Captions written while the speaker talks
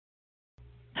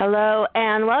Hello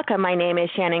and welcome. My name is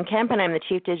Shannon Kemp, and I'm the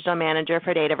Chief Digital Manager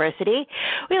for DATAVERSITY.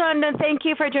 We want to thank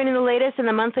you for joining the latest in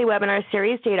the monthly webinar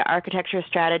series, Data Architecture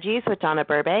Strategies with Donna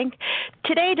Burbank.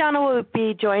 Today, Donna will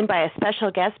be joined by a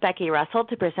special guest, Becky Russell,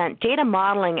 to present Data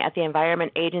Modeling at the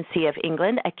Environment Agency of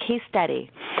England, a case study.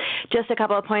 Just a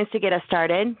couple of points to get us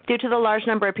started. Due to the large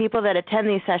number of people that attend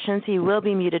these sessions, you will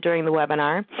be muted during the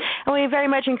webinar. And we very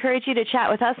much encourage you to chat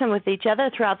with us and with each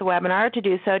other throughout the webinar. To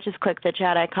do so, just click the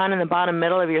chat icon in the bottom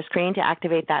middle of your screen to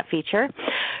activate that feature.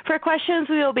 For questions,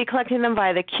 we will be collecting them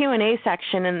via the Q&A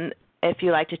section, and if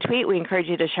you like to tweet, we encourage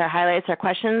you to share highlights or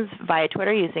questions via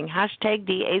Twitter using hashtag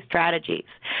 #DAStrategies.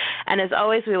 And as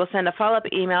always, we will send a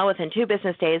follow-up email within 2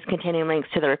 business days containing links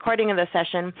to the recording of the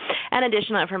session and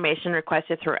additional information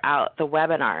requested throughout the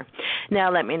webinar.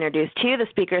 Now let me introduce to you the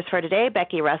speakers for today,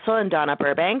 Becky Russell and Donna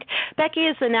Burbank. Becky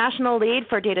is the National Lead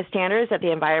for Data Standards at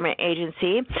the Environment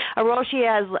Agency, a role she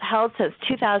has held since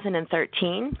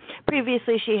 2013.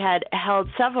 Previously, she had held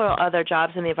several other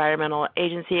jobs in the Environmental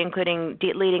Agency, including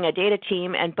leading a data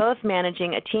team and both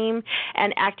managing a team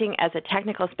and acting as a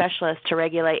technical specialist to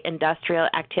regulate industrial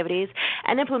activities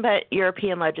and implement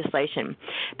European legislation.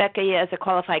 Becky is a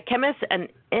qualified chemist and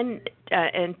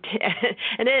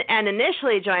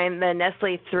initially joined the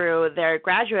Nestle through their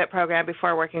graduate program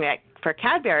before working for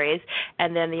Cadbury's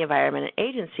and then the Environment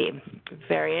Agency.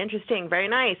 Very interesting, very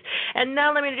nice. And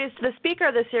now let me introduce the speaker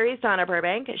of the series, Donna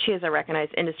Burbank. She is a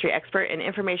recognized industry expert in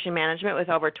information management with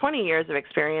over 20 years of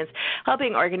experience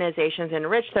helping organizations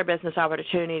enrich their business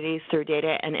opportunities through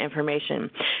data and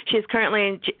information. She is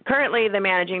currently the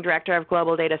Managing Director of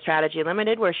Global Data Strategy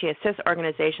Limited, where she assists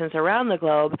organizations around the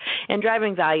globe in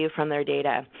driving value from their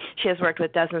data. She has worked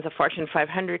with dozens of Fortune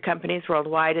 500 companies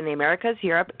worldwide in the Americas,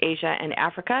 Europe, Asia, and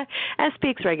Africa, and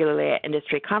speaks regularly at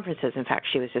industry conferences. In fact,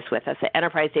 she was just with us at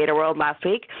Enterprise Data World last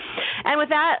week. And with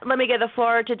that, let me give the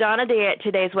floor to Donna to get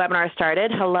today's webinar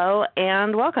started. Hello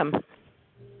and welcome.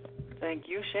 Thank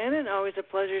you, Shannon. Always a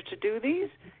pleasure to do these.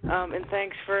 And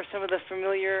thanks for some of the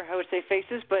familiar, I would say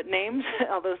faces, but names,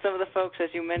 although some of the folks, as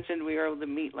you mentioned, we were able to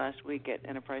meet last week at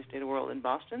Enterprise Data World in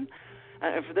Boston.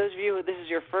 And for those of you who this is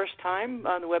your first time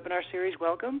on the webinar series,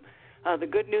 welcome. The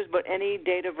good news about any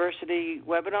DATAVERSITY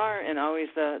webinar, and always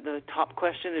the top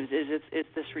question is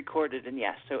this recorded? And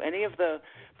yes, so any of the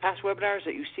past webinars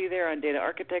that you see there on data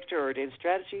architecture or data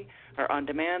strategy are on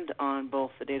demand on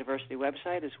both the DATAVERSITY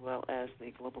website as well as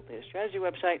the Global Data Strategy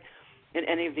website. And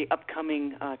any of the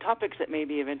upcoming topics that may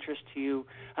be of interest to you,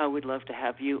 we'd love to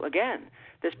have you again.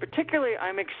 This particularly,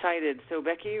 I'm excited. So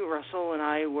Becky Russell and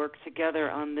I worked together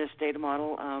on this data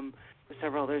model with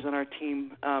several others on our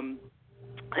team.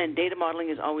 And data modeling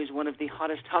is always one of the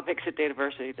hottest topics at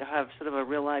DATAVERSITY. To have sort of a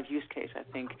real live use case, I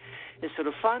think, is sort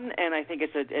of fun. And I think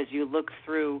as you look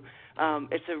through,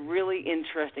 it's a really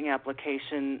interesting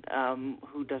application.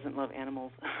 Who doesn't love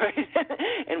animals, right?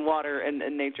 And water and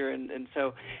nature, and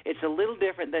so it's a little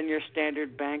different than your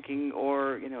standard banking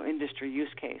or industry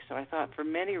use case. So I thought, for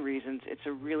many reasons, it's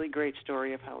a really great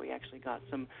story of how we actually got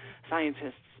some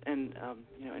scientists and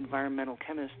environmental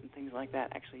chemists and things like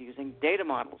that actually using data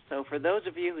models. So for those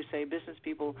of you who say business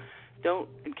people don't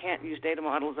and can't use data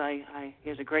models,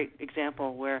 here's a great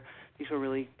example where these were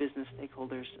really business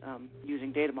stakeholders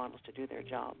using data models to do their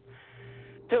job.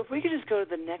 So if we could just go to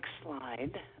the next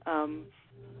slide.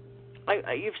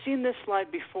 You've seen this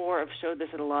slide before. I've showed this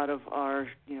at a lot of our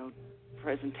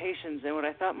presentations, and what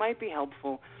I thought might be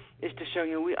helpful is to show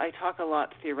I talk a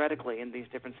lot theoretically in these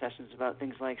different sessions about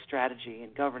things like strategy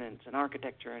and governance and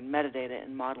architecture and metadata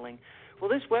and modeling.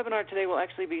 Well, this webinar today will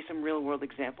actually be some real-world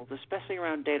examples, especially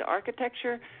around data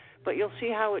architecture, but you'll see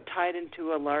how it tied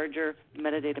into a larger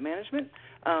metadata management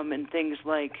and things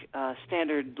like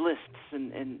standard lists,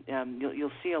 and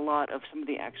you'll see a lot of some of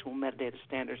the actual metadata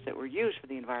standards that were used for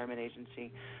the Environment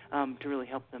Agency to really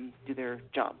help them do their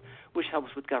job, which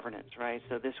helps with governance, right?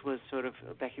 So this was sort of,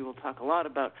 Becky will talk a lot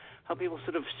about how people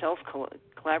sort of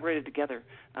self-collaborated together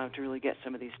to really get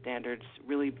some of these standards,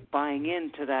 really buying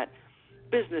into that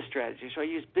business strategy. So I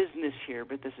use business here,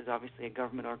 but this is obviously a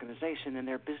government organization, and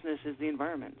their business is the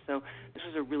environment. So this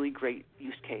was a really great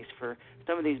use case for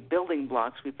some of these building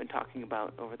blocks we've been talking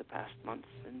about over the past months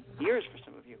and years for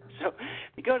some of you. So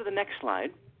if you go to the next slide,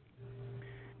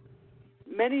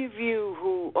 many of you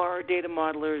who are data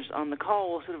modelers on the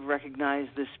call will sort of recognize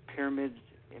this pyramid.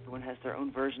 Everyone has their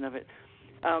own version of it.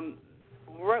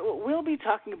 What we'll be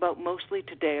talking about mostly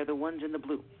today are the ones in the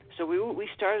blue. So we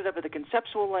started up at the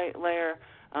conceptual layer.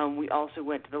 We also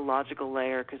went to the logical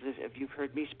layer because if you've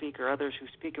heard me speak or others who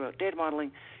speak about data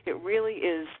modeling, it really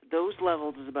is those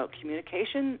levels is about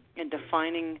communication and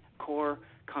defining core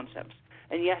concepts.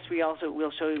 And yes,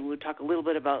 we'll talk a little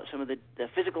bit about some of the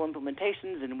physical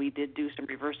implementations, and we did do some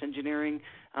reverse engineering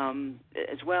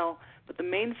as well. But the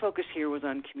main focus here was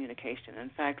on communication.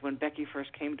 In fact, when Becky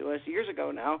first came to us years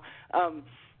ago now,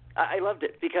 I loved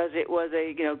it because it was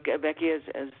Becky,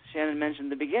 as Shannon mentioned in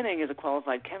the beginning, is a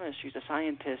qualified chemist. She's a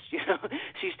scientist.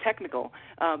 She's technical,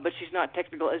 but she's not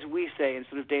technical as we say in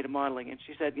sort of data modeling. And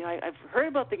she said, I've heard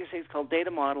about things called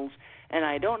data models, and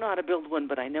I don't know how to build one,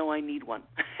 but I know I need one.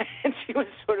 And she was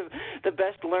sort of the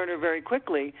best learner very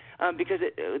quickly because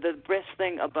the best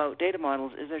thing about data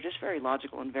models is they're just very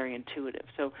logical and very intuitive.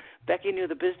 So Becky knew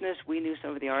the business, we knew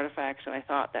some of the artifacts, and I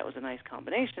thought that was a nice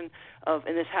combination of,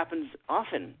 and this happens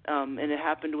often, and it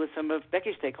happened with some of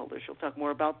Becky's stakeholders. She'll talk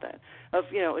more about that.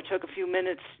 It took a few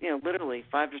minutes, literally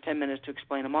 5 to 10 minutes to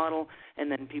explain a model,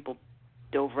 and then people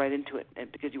dove right into it,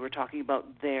 and because you were talking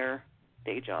about their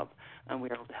day job, and we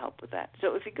were able to help with that.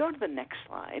 So if you go to the next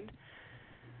slide,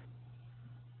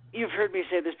 you've heard me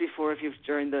say this before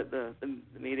during the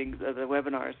meetings, the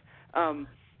webinars.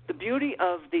 The beauty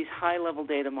of these high-level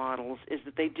data models is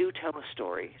that they do tell a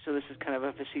story. So this is kind of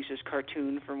a facetious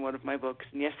cartoon from one of my books.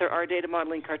 And yes, there are data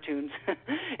modeling cartoons.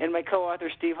 And my co-author,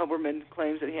 Steve Huberman,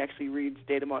 claims that he actually reads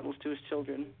data models to his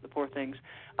children, the poor things.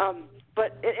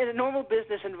 But in a normal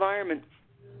business environment,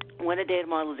 when a data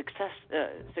model is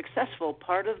successful,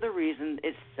 part of the reason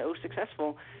it's so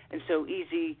successful and so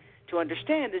easy to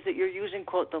understand is that you're using,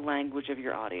 quote, the language of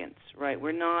your audience, right?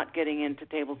 We're not getting into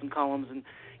tables and columns, and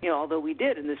although we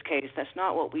did in this case, that's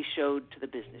not what we showed to the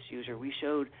business user. We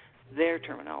showed their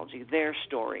terminology, their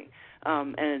story.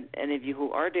 And any of you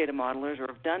who are data modelers or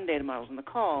have done data models on the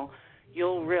call,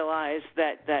 you'll realize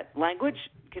that language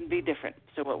can be different.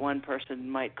 So what one person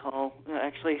might call,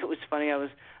 actually it was funny, I was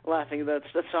laughing about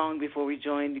the song before we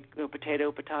joined,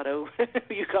 potato, potato.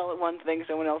 You call it one thing,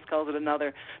 someone else calls it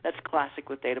another. That's classic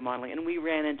with data modeling. And we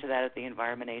ran into that at the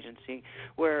Environment Agency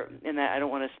where, and I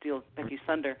don't want to steal Becky's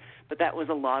thunder, but that was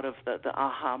a lot of the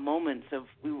aha moments of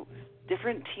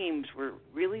different teams were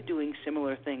really doing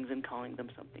similar things and calling them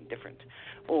something different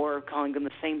or calling them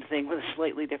the same thing with a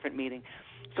slightly different meaning.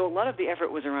 So a lot of the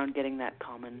effort was around getting that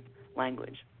common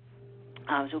language.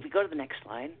 So if we go to the next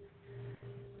slide,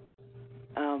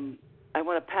 I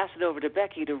want to pass it over to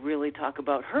Becky to really talk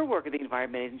about her work at the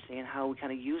Environment Agency and how we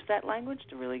kind of use that language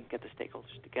to really get the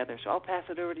stakeholders together. So I'll pass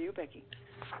it over to you, Becky.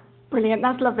 Brilliant,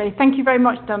 that's lovely. Thank you very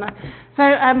much, Donna. So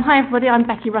hi everybody, I'm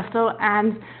Becky Russell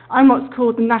and I'm what's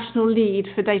called the National Lead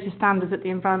for Data Standards at the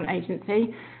Environment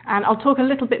Agency, and I'll talk a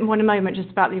little bit more in a moment just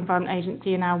about the Environment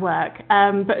Agency and our work.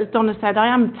 But as Donna said, I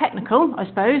am technical, I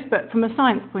suppose, but from a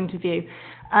science point of view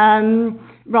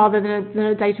rather than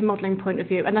a data modelling point of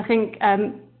view. And I think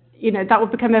that will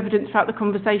become evident throughout the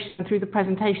conversation and through the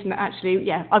presentation that actually,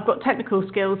 I've got technical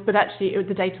skills, but actually with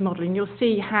the data modelling, you'll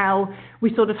see how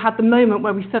we sort of had the moment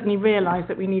where we suddenly realised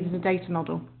that we needed a data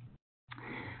model.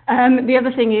 The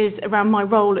other thing is around my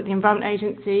role at the Environment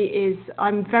Agency is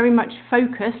I'm very much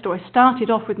focused, or I started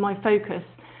off with my focus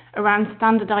around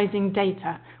standardising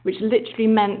data, which literally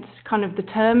meant kind of the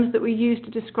terms that we use to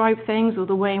describe things or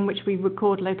the way in which we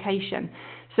record location.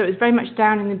 So it was very much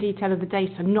down in the detail of the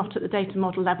data, not at the data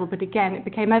model level, but again, it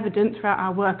became evident throughout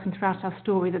our work and throughout our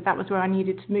story that that was where I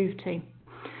needed to move to.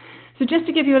 So just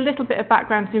to give you a little bit of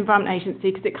background to the Environment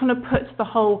Agency, because it kind of puts the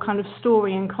whole kind of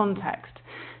story in context.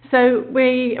 So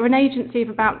we are an agency of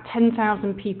about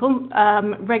 10,000 people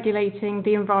regulating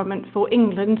the environment for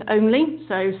England only.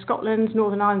 So Scotland,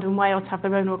 Northern Ireland and Wales have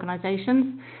their own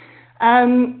organisations.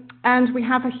 And we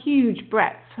have a huge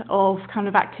breadth of kind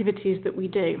of activities that we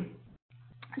do.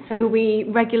 So we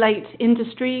regulate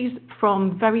industries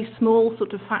from very small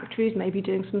sort of factories, maybe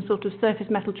doing some sort of surface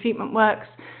metal treatment works,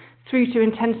 through to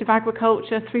intensive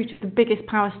agriculture, through to the biggest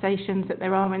power stations that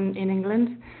there are in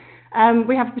England.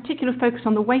 We have a particular focus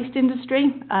on the waste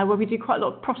industry, where we do quite a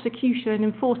lot of prosecution and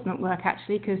enforcement work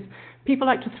actually, because people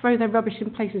like to throw their rubbish in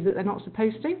places that they're not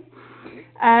supposed to.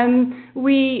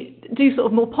 We do sort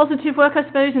of more positive work, I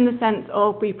suppose, in the sense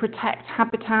of we protect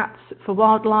habitats for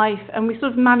wildlife and we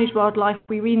sort of manage wildlife.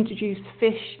 We reintroduce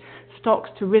fish stocks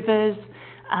to rivers,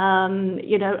 and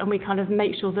we kind of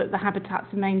make sure that the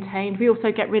habitats are maintained. We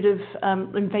also get rid of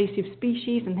invasive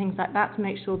species and things like that to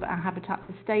make sure that our habitats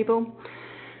are stable.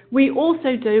 We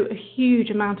also do a huge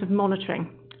amount of monitoring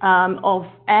of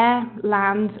air,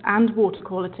 land and water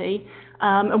quality.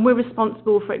 And we're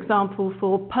responsible, for example,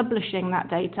 for publishing that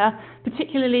data,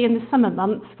 particularly in the summer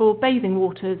months for bathing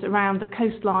waters around the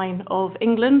coastline of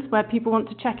England, where people want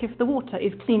to check if the water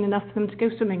is clean enough for them to go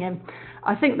swimming in.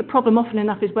 I think the problem often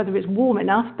enough is whether it's warm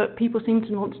enough, but people seem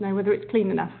to want to know whether it's clean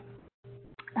enough.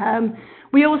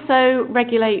 We also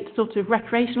regulate sort of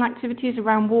recreational activities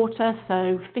around water,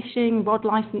 so fishing, rod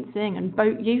licensing and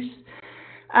boat use.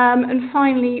 And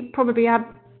finally, probably our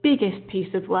biggest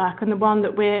piece of work, and the one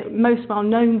that we're most well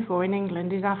known for in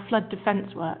England, is our flood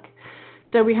defence work.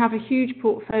 So we have a huge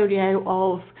portfolio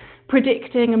of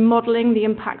predicting and modelling the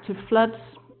impact of floods,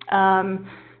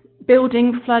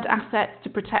 building flood assets to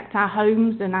protect our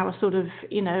homes and our sort of,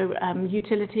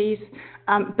 utilities,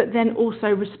 but then also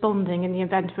responding in the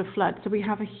event of a flood. So we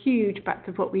have a huge breadth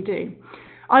of what we do.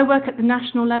 I work at the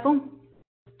national level,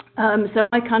 so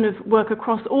I kind of work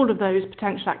across all of those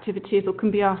potential activities, or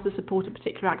can be asked to support a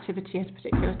particular activity at a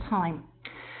particular time.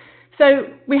 So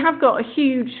we have got a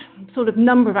huge sort of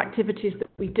number of activities that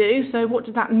we do. So what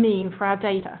does that mean for our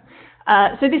data?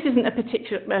 So this isn't a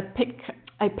picture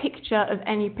of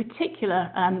any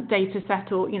particular data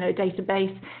set or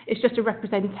database. It's just a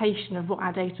representation of what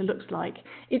our data looks like.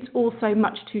 It's also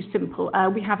much too simple.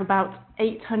 We have about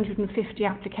 850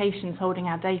 applications holding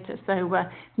our data, so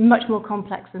much more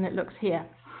complex than it looks here.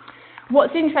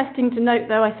 What's interesting to note,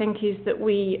 though, I think, is that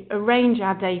we arrange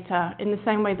our data in the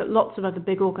same way that lots of other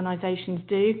big organisations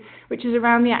do, which is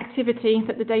around the activity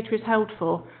that the data is held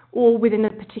for, or within a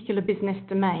particular business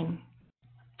domain.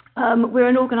 We're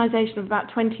an organisation of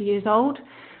about 20 years old,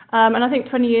 and I think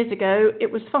 20 years ago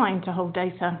it was fine to hold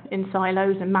data in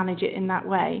silos and manage it in that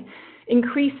way.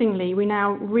 Increasingly, we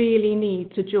now really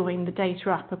need to join the data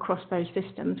up across those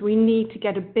systems. We need to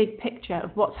get a big picture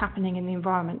of what's happening in the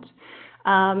environment.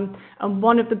 And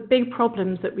one of the big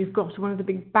problems that we've got, one of the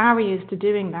big barriers to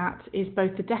doing that, is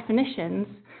both the definitions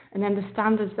and then the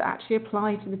standards that actually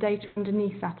apply to the data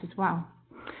underneath that as well.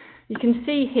 You can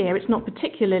see here, it's not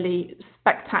particularly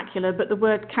spectacular, but the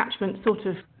word catchment sort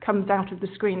of comes out of the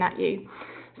screen at you.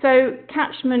 So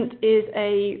catchment is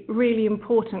a really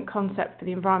important concept for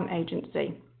the Environment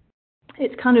Agency.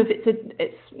 It's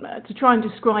to try and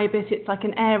describe it, it's like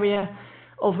an area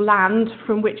of land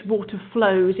from which water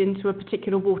flows into a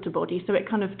particular water body. So it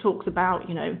kind of talks about,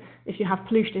 if you have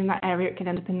pollution in that area, it can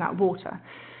end up in that water.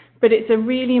 But it's a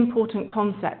really important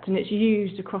concept, and it's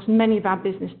used across many of our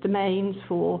business domains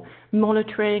for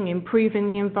monitoring,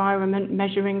 improving the environment,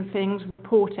 measuring things,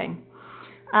 reporting.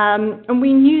 And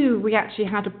we knew we actually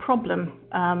had a problem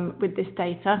with this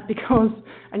data because,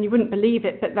 and you wouldn't believe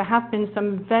it, but there have been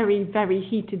some very, very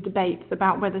heated debates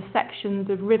about whether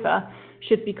sections of river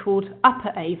should be called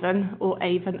Upper Avon or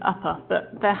Avon Upper,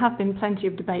 but there have been plenty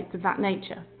of debates of that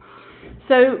nature.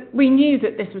 So we knew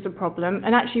that this was a problem,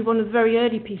 and actually one of the very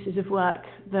early pieces of work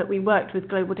that we worked with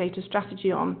Global Data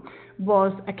Strategy on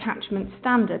was a catchment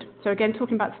standard. So again,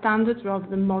 talking about standards rather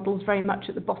than models, very much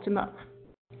at the bottom up.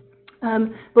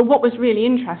 But what was really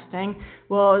interesting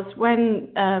was when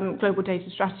Global Data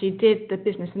Strategy did the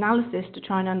business analysis to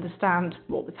try and understand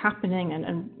what was happening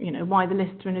and why the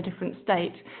lists are in a different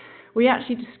state, we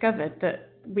actually discovered that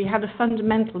we had a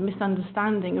fundamental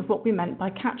misunderstanding of what we meant by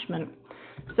catchment.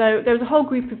 So there was a whole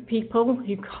group of people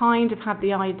who kind of had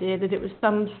the idea that it was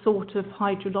some sort of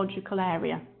hydrological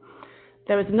area.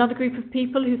 There was another group of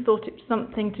people who thought it was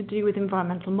something to do with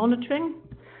environmental monitoring,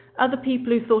 other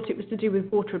people who thought it was to do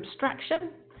with water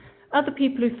abstraction, other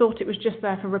people who thought it was just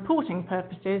there for reporting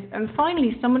purposes, and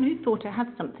finally someone who thought it had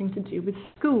something to do with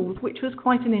schools, which was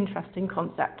quite an interesting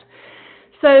concept.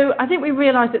 So I think we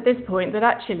realised at this point that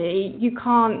actually you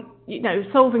can't,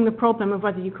 solving the problem of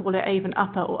whether you call it Avon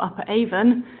Upper or Upper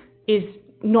Avon is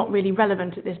not really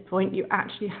relevant at this point. You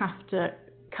actually have to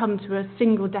come to a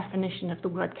single definition of the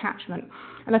word catchment.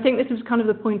 And I think this was kind of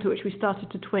the point at which we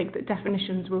started to twig that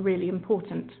definitions were really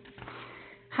important.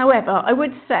 However, I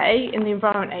would say in the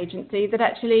Environment Agency that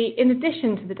actually, in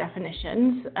addition to the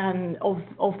definitions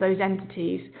of those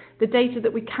entities, the data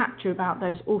that we capture about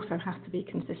those also has to be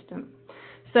consistent.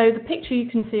 So the picture you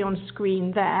can see on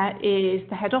screen there is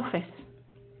the head office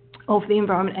of the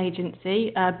Environment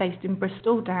Agency, based in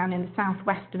Bristol, down in the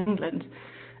southwest of England.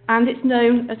 And it's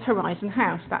known as Horizon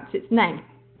House, that's its name.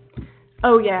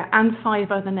 Oh yeah, and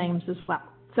 5 other names as well.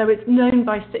 So it's known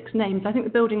by 6 names. I think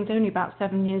the building's only about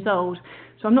 7 years old,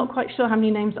 so I'm not quite sure how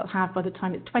many names it'll have by the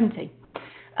time it's 20.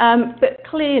 But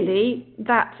clearly,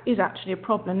 that is actually a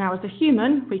problem. Now, as a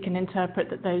human, we can interpret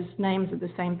that those names are the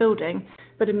same building,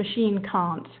 but a machine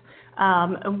can't.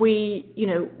 And we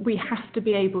have to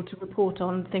be able to report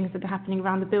on things that are happening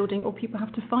around the building, or people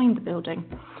have to find the building.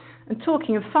 And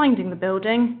talking of finding the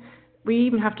building, we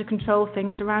even have to control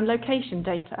things around location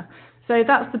data. So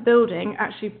that's the building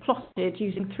actually plotted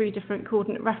using 3 different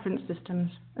coordinate reference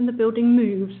systems, and the building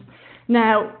moves.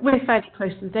 Now, we're fairly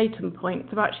close to the datum point,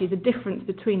 so actually the difference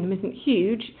between them isn't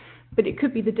huge, but it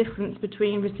could be the difference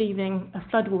between receiving a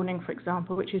flood warning, for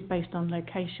example, which is based on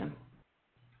location.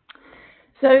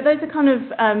 So those are kind of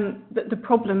the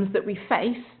problems that we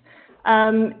face.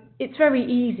 It's very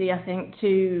easy, I think,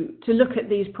 to look at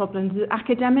these problems as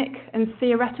academic and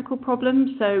theoretical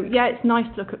problems. So yeah, it's nice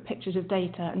to look at pictures of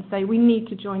data and say we need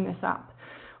to join this up,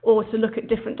 or to look at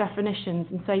different definitions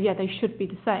and say, yeah, they should be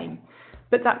the same.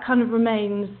 But that kind of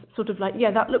remains sort of like,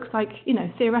 yeah, that looks like,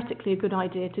 theoretically a good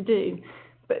idea to do.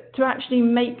 But to actually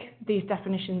make these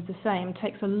definitions the same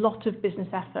takes a lot of business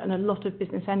effort and a lot of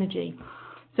business energy.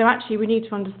 So actually we need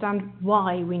to understand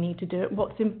why we need to do it.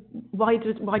 Why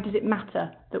does it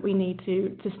matter that we need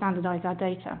to standardise our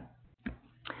data?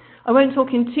 I won't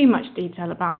talk in too much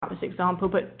detail about this example,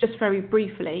 but just very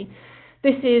briefly,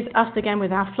 this is us again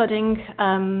with our flooding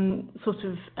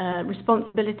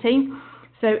responsibility.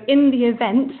 So in the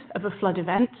event of a flood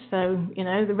event, so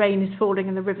the rain is falling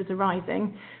and the rivers are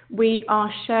rising, we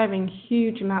are sharing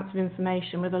huge amounts of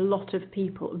information with a lot of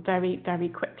people very, very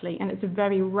quickly, and it's a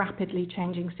very rapidly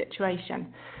changing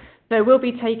situation. So we'll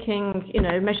be taking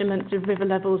measurements of river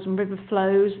levels and river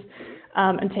flows,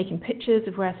 and taking pictures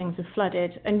of where things have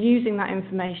flooded, and using that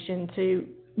information to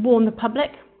warn the public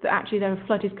that actually there are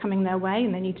flood is coming their way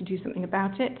and they need to do something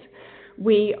about it.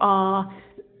 We are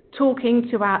talking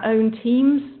to our own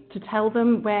teams to tell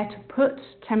them where to put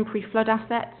temporary flood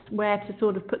assets, where to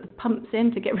sort of put the pumps in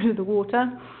to get rid of the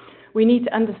water. We need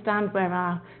to understand where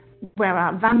our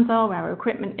vans are, where our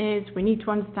equipment is. We need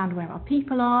to understand where our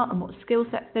people are and what skill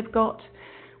sets they've got.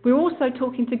 We're also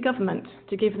talking to government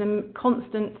to give them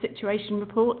constant situation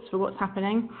reports for what's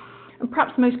happening. And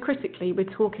perhaps most critically, we're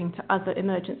talking to other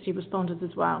emergency responders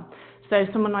as well. So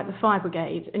someone like the fire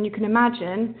brigade. And you can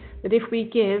imagine that if we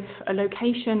give a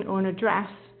location or an address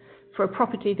for a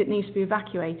property that needs to be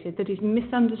evacuated that is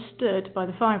misunderstood by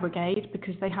the fire brigade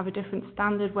because they have a different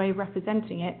standard way of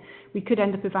representing it, we could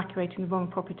end up evacuating the wrong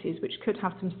properties, which could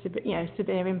have some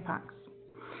severe impacts.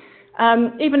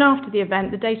 Even after the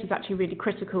event, the data is actually really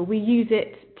critical. We use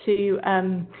it to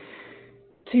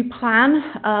plan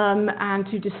and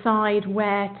to decide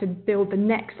where to build the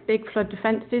next big flood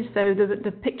defences. So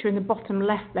the picture in the bottom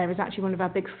left there is actually one of our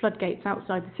big floodgates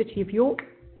outside the city of York.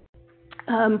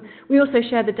 We also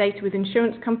share the data with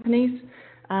insurance companies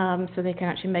so they can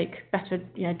actually make better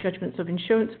judgments of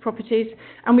insurance properties.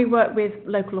 And we work with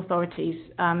local authorities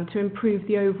to improve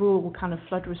the overall kind of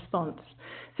flood response.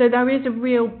 So there is a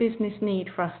real business need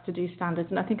for us to do standards,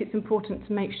 and I think it's important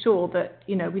to make sure that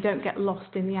we don't get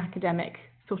lost in the academic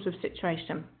sort of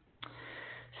situation.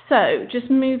 So just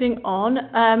moving on,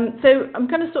 so I'm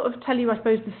going to sort of tell you, I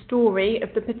suppose, the story of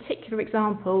the particular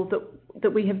example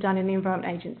that we have done in the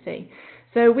Environment Agency.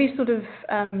 So we've sort of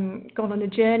gone on a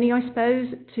journey, I suppose,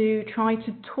 to try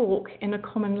to talk in a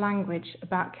common language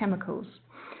about chemicals.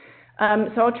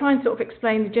 So I'll try and sort of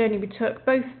explain the journey we took,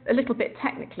 both a little bit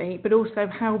technically, but also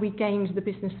how we gained the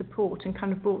business support and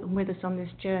kind of brought them with us on this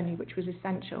journey, which was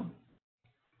essential.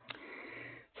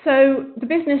 So the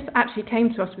business actually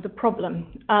came to us with a problem.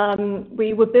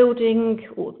 We were building,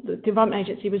 or the Environment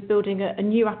Agency was building a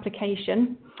new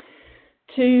application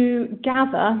to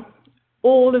gather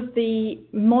all of the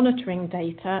monitoring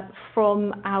data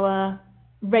from our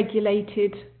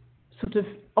regulated sort of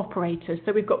operators.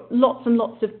 So we've got lots and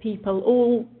lots of people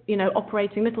all,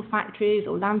 operating little factories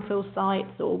or landfill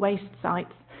sites or waste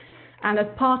sites. And as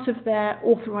part of their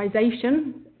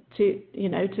authorization to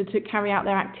carry out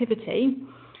their activity,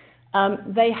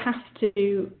 they have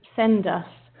to send us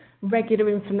regular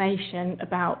information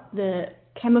about the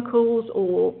chemicals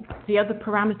or the other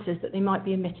parameters that they might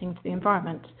be emitting to the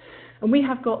environment. And we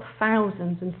have got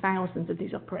thousands and thousands of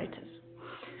these operators.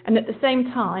 And at the same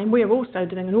time, we are also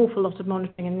doing an awful lot of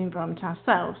monitoring in the environment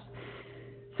ourselves.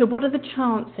 So what are the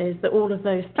chances that all of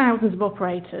those thousands of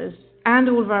operators and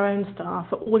all of our own staff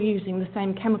are all using the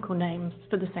same chemical names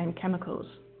for the same chemicals?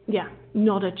 Yeah,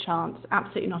 not a chance,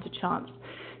 absolutely not a chance.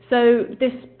 So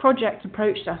this project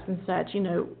approached us and said,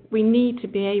 we need to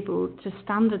be able to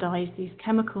standardise these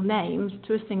chemical names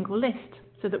to a single list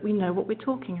so that we know what we're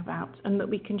talking about and that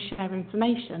we can share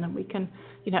information and we can,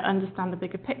 understand the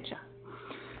bigger picture.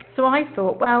 So I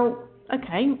thought, well,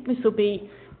 okay, this will be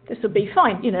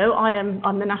fine.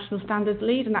 I'm the national standards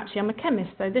lead, and actually I'm a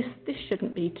chemist, so this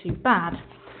shouldn't be too bad.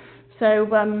 So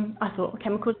I thought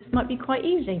chemicals might be quite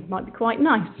easy, might be quite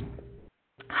nice.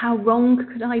 How wrong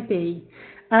could I be?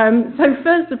 So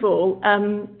first of all,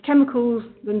 chemicals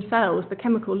themselves, the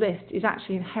chemical list, is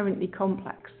actually inherently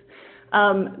complex.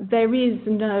 There is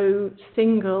no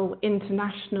single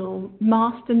international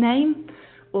master name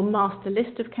or master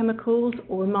list of chemicals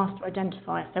or a master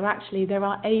identifier. So actually there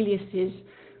are aliases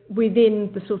within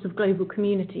the sort of global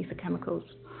community for chemicals.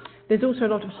 There's also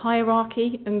a lot of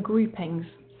hierarchy and groupings,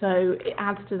 so it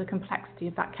adds to the complexity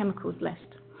of that chemicals list.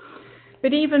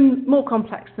 But even more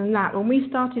complex than that, when we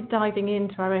started diving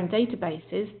into our own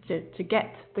databases to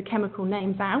get the chemical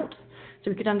names out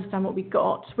so we could understand what we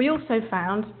got, we also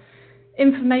found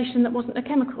information that wasn't a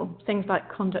chemical, things like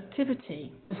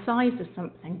conductivity, the size of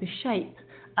something, the shape.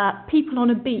 People on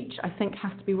a beach, I think,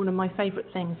 has to be one of my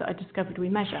favourite things that I discovered we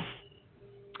measure.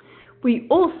 We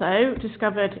also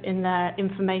discovered in there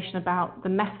information about the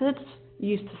methods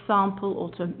used to sample or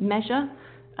to measure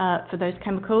for those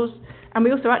chemicals, and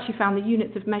we also actually found the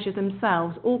units of measure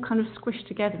themselves all kind of squished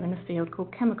together in a field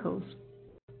called chemicals.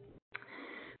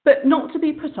 But not to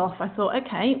be put off, I thought,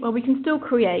 okay, well, we can still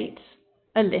create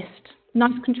a list,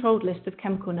 nice controlled list of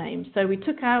chemical names. So we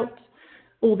took out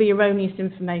all the erroneous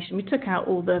information, we took out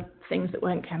all the things that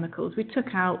weren't chemicals, we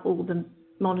took out all the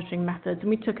monitoring methods, and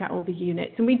we took out all the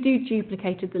units, and we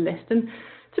duplicated the list. And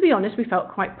to be honest, we felt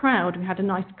quite proud. We had a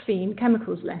nice clean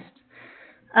chemicals list.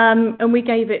 And we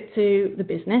gave it to the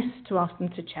business to ask them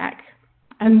to check,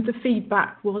 and the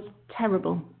feedback was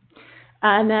terrible.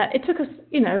 And it took us,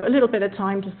 a little bit of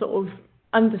time to sort of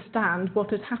understand what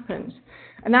had happened.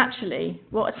 And actually,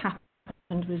 what had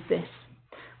happened was this.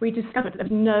 We discovered there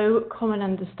was no common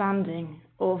understanding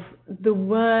of the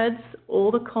words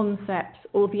or the concepts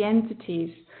or the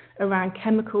entities around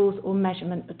chemicals or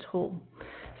measurement at all.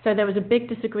 So there was a big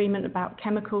disagreement about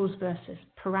chemicals versus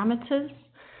parameters,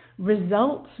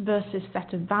 results versus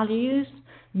set of values,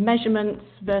 measurements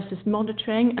versus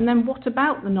monitoring, and then what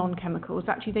about the non-chemicals?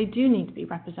 Actually, they do need to be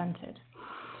represented.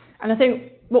 And I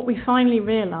think what we finally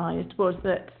realised was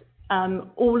that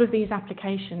all of these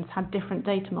applications had different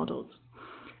data models.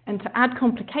 And to add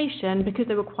complication, because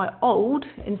they were quite old,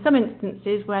 in some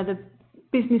instances where the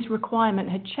business requirement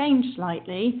had changed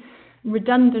slightly,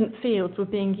 redundant fields were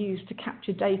being used to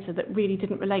capture data that really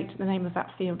didn't relate to the name of that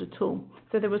field at all.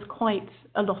 So there was quite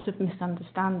a lot of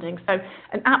misunderstanding. So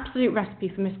an absolute recipe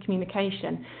for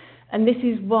miscommunication. And this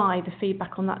is why the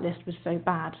feedback on that list was so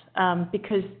bad,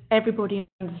 because everybody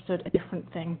understood a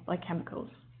different thing by chemicals.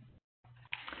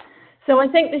 So I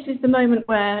think this is the moment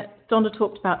where Donna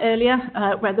talked about earlier,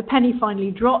 where the penny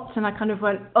finally dropped, and I kind of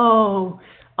went, oh,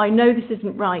 I know this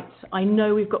isn't right. I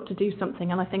know we've got to do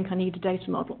something, and I think I need a data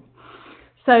model.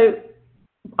 So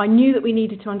I knew that we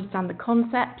needed to understand the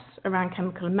concepts around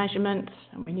chemical measurement,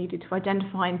 and we needed to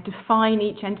identify and define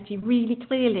each entity really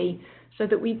clearly so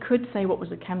that we could say what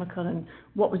was a chemical and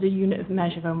what was a unit of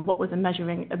measure and what was a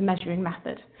measuring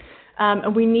method.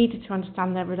 And we needed to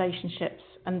understand their relationships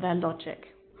and their logic.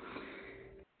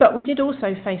 But we did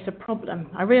also face a problem.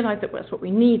 I realised that that's what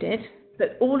we needed,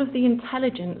 that all of the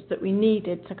intelligence that we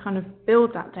needed to kind of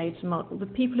build that data model, the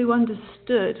people who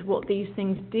understood what these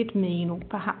things did mean or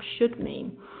perhaps should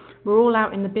mean, were all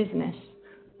out in the business,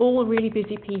 all really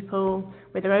busy people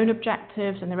with their own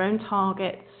objectives and their own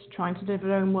targets, trying to do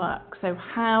their own work. So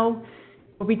how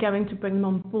are we going to bring them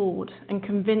on board and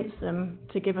convince them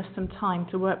to give us some time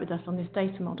to work with us on this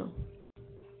data model?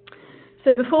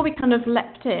 So before we kind of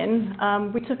leapt in,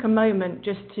 we took a moment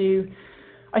just to,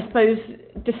 I suppose,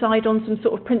 decide on some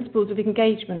sort of principles of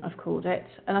engagement, I've called it.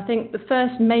 And I think the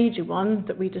first major one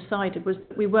that we decided was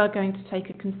that we were going to take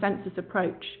a consensus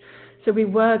approach. So we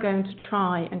were going to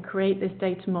try and create this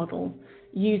data model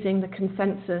using the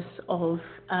consensus of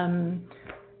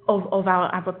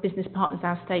our business partners,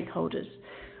 our stakeholders.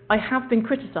 I have been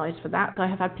criticised for that. I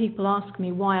have had people ask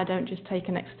me why I don't just take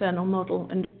an external model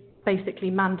and basically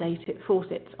mandate it, force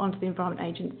it onto the Environment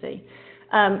Agency.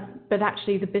 But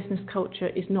actually the business culture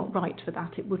is not right for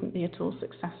that. It wouldn't be at all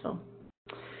successful.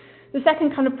 The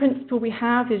second kind of principle we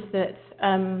have is that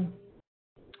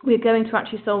we're going to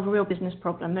actually solve a real business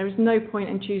problem. There is no point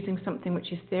in choosing something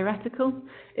which is theoretical.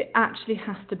 It actually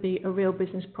has to be a real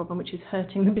business problem which is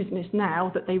hurting the business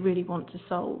now that they really want to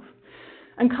solve.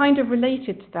 And kind of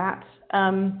related to that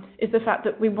is the fact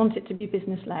that we want it to be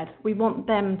business-led. We want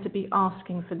them to be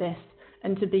asking for this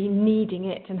and to be needing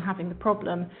it and having the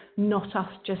problem, not us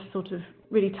just sort of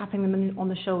really tapping them on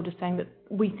the shoulder saying that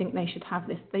we think they should have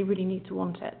this. They really need to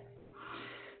want it.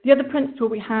 The other principle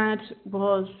we had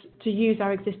was to use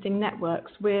our existing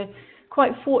networks. We're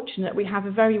quite fortunate we have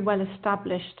a very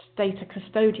well-established data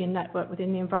custodian network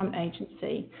within the Environment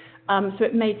Agency. So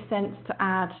it made sense to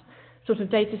add sort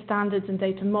of data standards and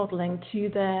data modelling to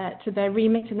their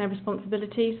remit and their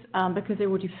responsibilities because they're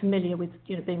already familiar with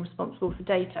being responsible for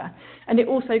data. And it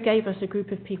also gave us a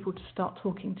group of people to start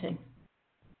talking to.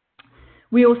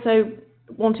 We also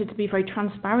wanted to be very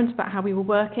transparent about how we were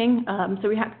working, so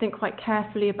we had to think quite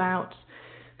carefully about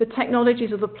the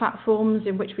technologies or the platforms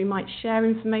in which we might share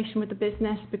information with the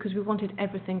business because we wanted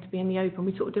everything to be in the open.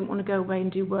 We sort of didn't want to go away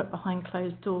and do work behind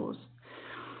closed doors.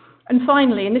 And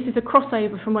finally, and this is a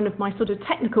crossover from one of my sort of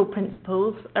technical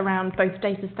principles around both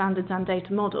data standards and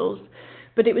data models,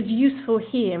 but it was useful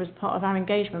here as part of our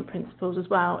engagement principles as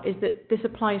well, is that this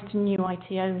applies to new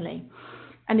IT only.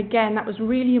 And again, that was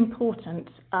really important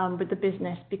with the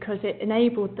business because it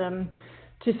enabled them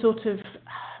to sort of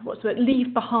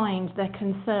leave behind their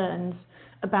concerns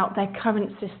about their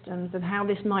current systems and how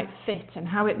this might fit and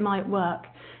how it might work.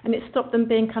 And it stopped them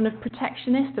being kind of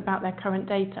protectionist about their current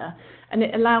data. And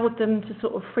it allowed them to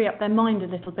sort of free up their mind a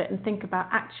little bit and think about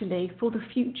actually, for the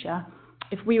future,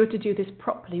 if we were to do this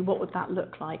properly, what would that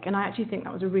look like? And I actually think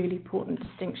that was a really important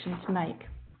distinction to make.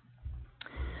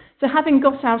 So having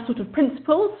got our sort of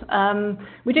principles,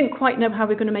 we didn't quite know how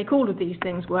we were going to make all of these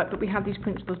things work, but we had these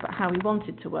principles about how we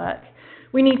wanted to work.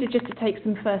 We needed just to take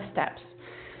some first steps.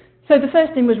 So the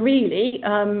first thing was really,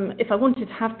 if I wanted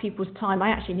to have people's time, I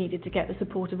actually needed to get the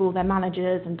support of all their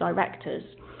managers and directors.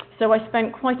 So I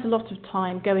spent quite a lot of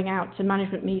time going out to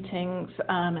management meetings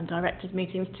and directors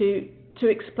meetings to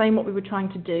explain what we were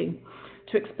trying to do,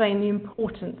 to explain the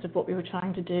importance of what we were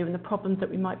trying to do and the problems that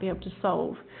we might be able to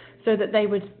solve, so that they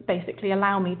would basically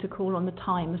allow me to call on the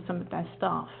time of some of their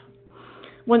staff.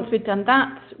 Once we'd done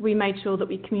that, we made sure that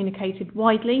we communicated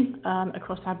widely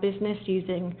across our business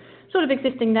using sort of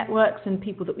existing networks and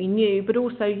people that we knew, but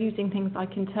also using things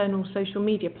like internal social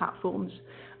media platforms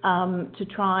to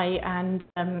try and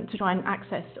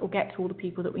access or get to all the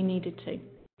people that we needed to.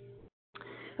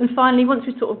 And finally, once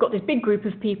we sort of got this big group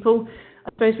of people, I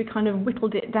suppose we kind of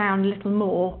whittled it down a little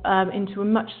more into a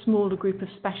much smaller group of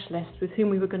specialists with whom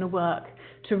we were going to work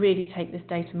to really take this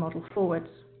data model forwards.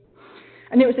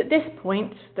 And it was at this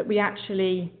point that we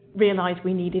actually realised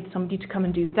we needed somebody to come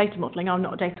and do data modelling. I'm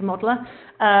not a data modeller.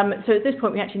 So at this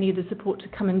point, we actually needed the support to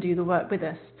come and do the work with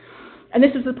us. And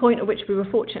this was the point at which we were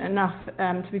fortunate enough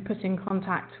to be put in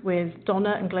contact with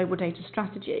Donna and Global Data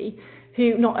Strategy,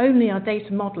 who not only are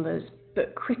data modelers,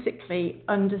 but critically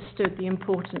understood the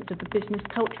importance of the business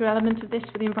culture element of this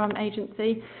for the Environment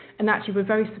Agency, and actually were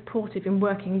very supportive in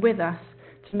working with us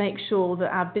to make sure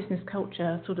that our business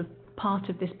culture sort of part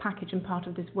of this package and part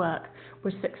of this work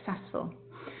was successful.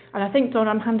 And I think, Don,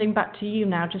 I'm handing back to you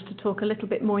now just to talk a little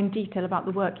bit more in detail about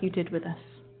the work you did with us.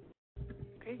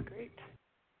 Okay, great.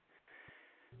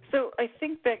 So I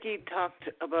think Becky talked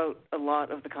about a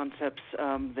lot of the concepts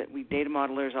that we data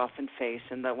modelers often face,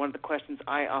 and that one of the questions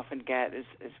I often get is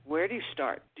where do you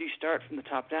start? Do you start from the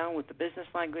top down with the business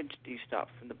language? Do you start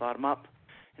from the bottom up?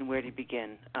 And where do you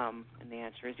begin? And the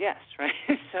answer is yes, right?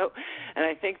 So, and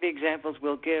I think the examples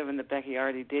we'll give, and that Becky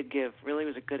already did give, really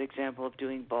was a good example of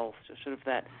doing both. So sort of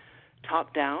that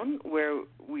top down, where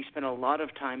we spent a lot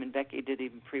of time, and Becky did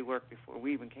even pre-work before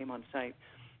we even came on site,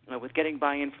 with getting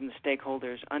buy-in from the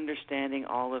stakeholders, understanding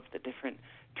all of the different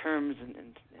terms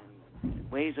and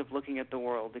ways of looking at the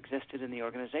world existed in the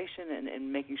organization,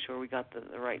 and making sure we got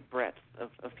the right breadth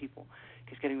of people,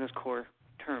 because getting those core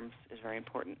terms is very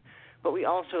important. But we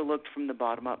also looked from the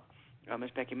bottom up.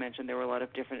 As Becky mentioned, there were a lot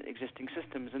of different existing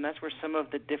systems, and that's where some of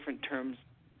the different terms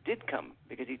did come,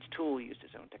 because each tool used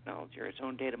its own technology or its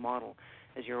own data model,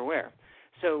 as you're aware.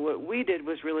 So what we did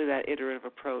was really that iterative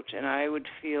approach, and I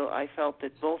felt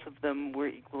that both of them were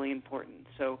equally important.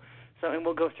 So and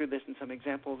we'll go through this in some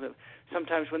examples of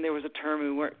sometimes when there was a term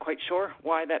we weren't quite sure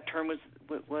why that term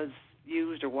was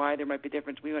used or why there might be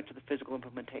difference, we went to the physical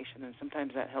implementation, and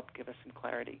sometimes that helped give us some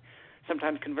clarity.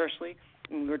 Sometimes conversely,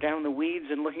 when we were down in the weeds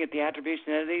and looking at the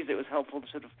attribution entities, it was helpful to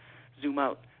sort of zoom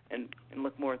out and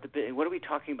look more at what are we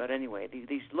talking about anyway?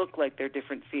 These look like they're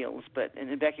different fields,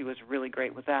 and Becky was really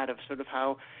great with that, of sort of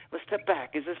how, let's step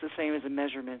back. Is this the same as a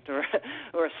measurement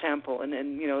or a sample? And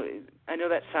I know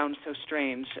that sounds so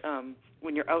strange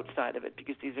when you're outside of it,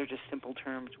 because these are just simple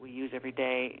terms we use every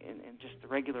day in just the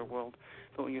regular world.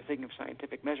 But when you're thinking of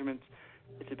scientific measurements,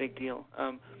 it's a big deal.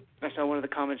 I saw one of the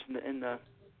comments in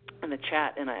the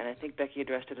chat, and I think Becky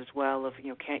addressed it as well, of,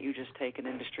 can't you just take an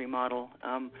industry model?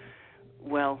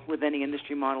 Well, with any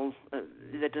industry model,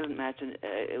 that doesn't match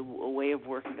a way of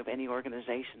working of any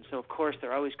organization. So, of course,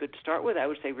 they're always good to start with, I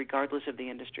would say, regardless of the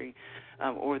industry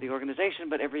or the organization,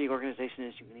 but every organization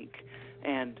is unique.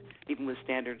 And even with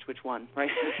standards, which one, right?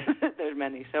 There's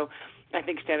many. So I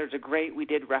think standards are great. We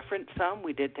did reference some.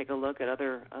 We did take a look at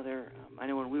other I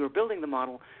know when we were building the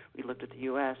model, we looked at the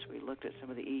U.S., we looked at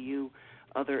some of the EU,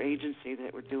 other agencies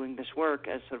that were doing this work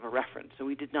as sort of a reference. So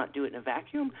we did not do it in a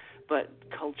vacuum, but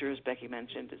culture, as Becky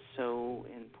mentioned, is so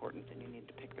important, and you need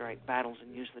to pick the right battles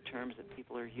and use the terms that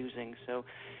people are using. So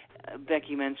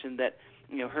Becky mentioned that,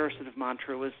 her sort of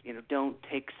mantra was, don't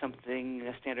take something,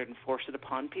 a standard, and force it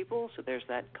upon people. So there's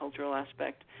that cultural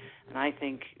aspect. And I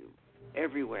think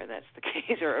everywhere that's the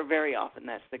case, or very often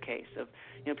that's the case. Of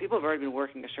people have already been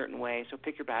working a certain way, so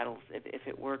pick your battles. If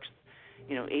it works,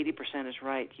 80% is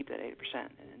right, keep that 80%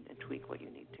 and tweak what you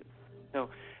need to. So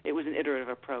it was an iterative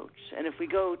approach. And if we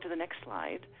go to the next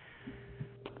slide,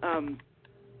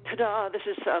 ta-da! This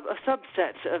is a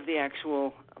subset of the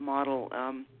actual model.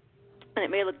 And it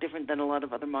may look different than a lot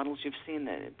of other models you've seen,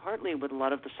 partly with a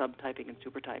lot of the subtyping and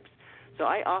supertypes. So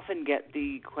I often get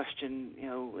the question,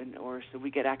 or so we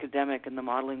get academic in the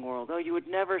modeling world, you would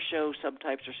never show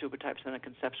subtypes or supertypes in a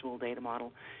conceptual data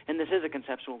model. And this is a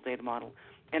conceptual data model,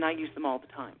 and I use them all the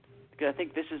time. Because I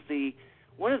think this is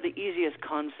one of the easiest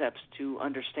concepts to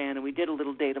understand. And we did a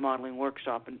little data modeling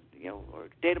workshop, and or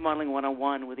data modeling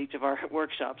 101 with each of our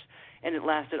workshops, and it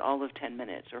lasted all of 10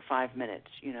 minutes or 5 minutes.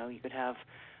 You could have,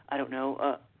 I don't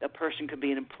know, a person could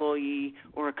be an employee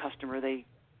or a customer. They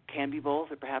can be both,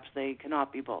 or perhaps they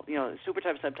cannot be both.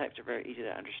 Supertypes, subtypes are very easy to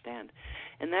understand.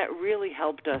 And that really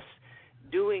helped us,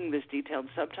 doing this detailed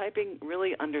subtyping,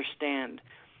 really understand.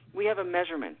 We have a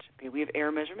measurement. Okay? We have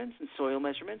air measurements and soil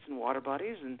measurements and water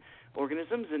bodies and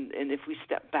organisms. And if we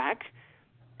step back,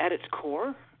 at its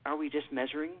core, are we just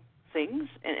measuring things?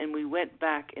 And we went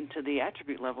back into the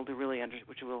attribute level to really understand,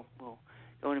 which we'll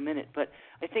go in a minute. But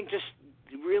I think just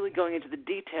really going into the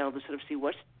detail to sort of see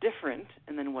what's different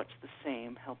and then what's the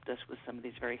same helped us with some of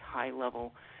these very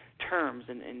high-level terms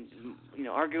and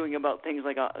arguing about things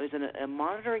like, is a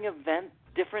monitoring event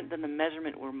different than the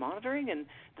measurement we're monitoring, and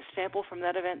the sample from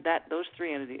that event, those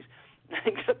three entities, I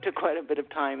think took quite a bit of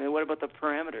time. And what about the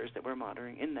parameters that we're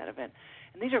monitoring in that event?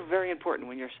 And these are very important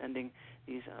when you're sending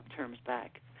these terms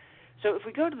back. So if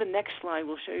we go to the next slide,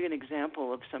 we'll show you an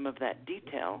example of some of that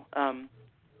detail.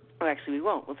 Actually, we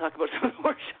won't. We'll talk about some of the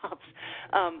workshops.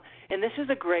 And this is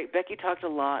Becky talked a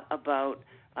lot about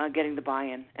getting the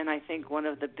buy-in, and I think one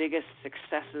of the biggest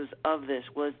successes of this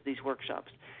was these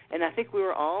workshops. And I think we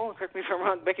were all, correct me if I'm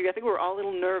wrong, Becky, I think we were all a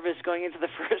little nervous going into the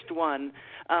first one.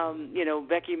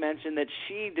 Becky mentioned that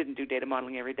she didn't do data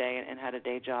modeling every day and had a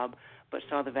day job, but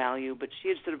saw the value, but she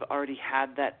had sort of already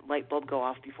had that light bulb go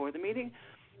off before the meeting.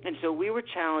 And so we were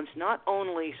challenged not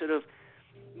only sort of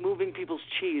moving people's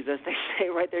cheese, as they say,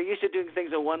 right? They're used to doing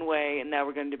things a one way, and now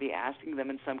we're going to be asking them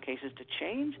in some cases to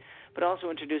change, but also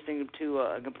introducing them to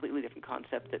a completely different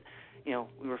concept that, we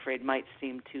were afraid might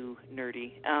seem too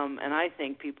nerdy. And I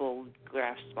think people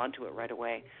grasped onto it right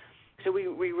away. So we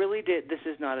really did. This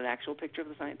is not an actual picture of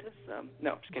the scientists.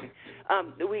 No, just kidding.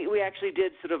 We actually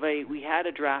did we had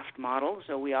a draft model.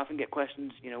 So we often get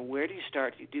questions, where do you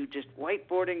start? Do you do just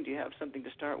whiteboarding? Do you have something to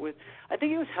start with? I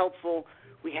think it was helpful.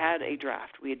 We had a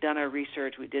draft. We had done our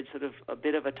research. We did sort of a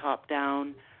bit of a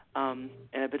top-down and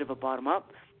a bit of a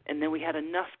bottom-up. And then we had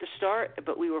enough to start,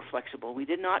 but we were flexible. We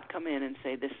did not come in and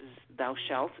say, this is thou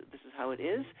shalt, this is how it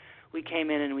is. We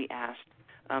came in and we asked.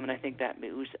 And I think the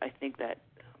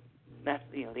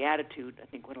attitude, I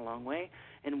think, went a long way.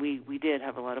 And we did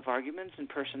have a lot of arguments and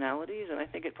personalities, and I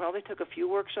think it probably took a few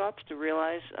workshops to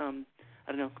realize, to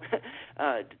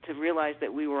realize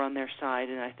that we were on their side,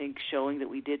 and I think showing that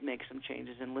we did make some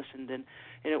changes and listened. And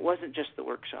it wasn't just the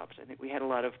workshops. I think we had a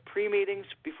lot of pre-meetings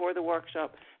before the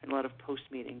workshop and a lot of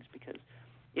post-meetings, because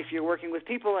if you're working with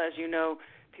people, as you know,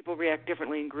 people react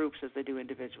differently in groups as they do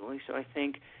individually. So I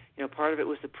think, part of it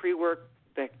was the pre-work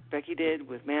Becky did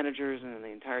with managers and the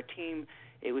entire team.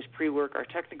 It was pre-work our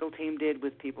technical team did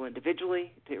with people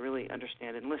individually to really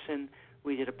understand and listen.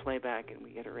 We did a playback and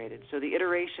we iterated. So the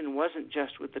iteration wasn't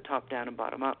just with the top-down and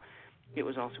bottom-up. It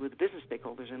was also with the business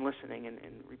stakeholders and listening and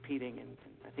repeating, and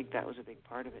I think that was a big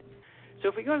part of it. So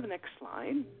if we go to the next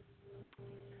slide,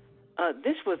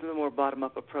 this was the more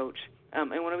bottom-up approach.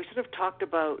 And when we sort of talked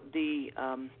about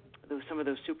some of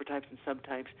those supertypes and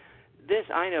subtypes, this,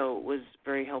 I know, was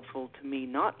very helpful to me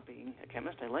not being a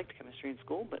chemist. I liked chemistry in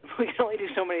school, but we can only do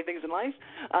so many things in life.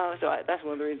 That's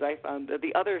one of the reasons I found that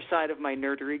the other side of my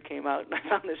nerdery came out, and I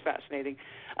found this fascinating.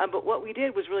 But what we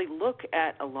did was really look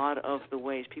at a lot of the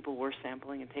ways people were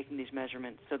sampling and taking these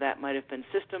measurements. So that might have been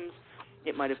systems,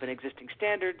 it might have been existing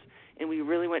standards, and we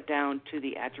really went down to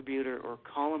the attribute or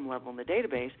column level in the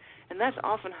database, and that's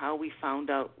often how we found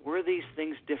out, were these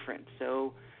things different?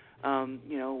 So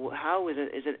how is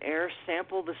an air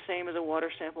sample the same as a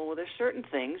water sample? Well, there's certain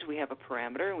things. We have a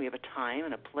parameter, and we have a time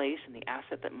and a place and the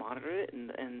asset that monitored it,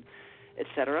 and et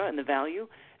cetera, and the value.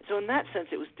 So in that sense,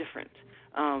 it was different.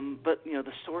 But,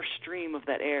 the source stream of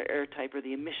that air type or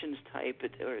the emissions type,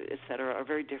 or et cetera, are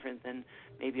very different than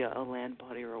maybe a land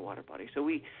body or a water body. So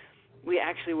we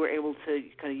actually were able to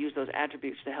kind of use those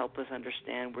attributes to help us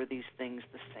understand, were these things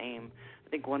the same? I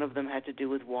think one of them had to do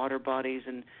with water bodies,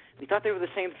 and we thought they were the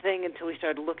same thing until we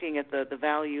started looking at the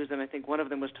values, and I think one of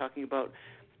them was talking about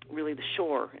really the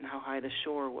shore and how high the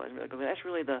shore was. That's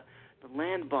really the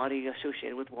land body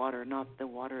associated with water, not the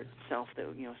water itself.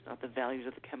 It's not the values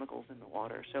of the chemicals in the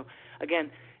water. So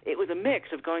again, it was a mix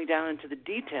of going down into the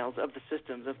details of the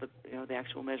systems, of the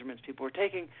actual measurements people were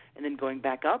taking, and then going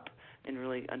back up and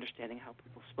really understanding how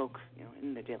people spoke,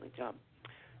 in their daily job.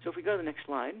 So if we go to the next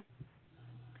slide.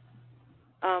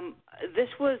 This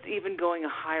was even going a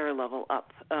higher level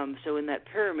up. So in that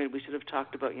pyramid, we sort of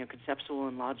talked about, conceptual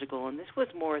and logical, and this was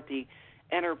more at the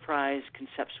enterprise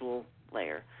conceptual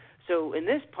layer. So in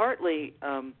this, partly,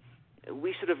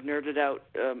 we sort of nerded out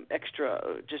extra.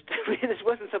 This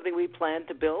wasn't something we planned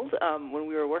to build when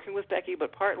we were working with Becky,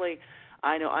 but partly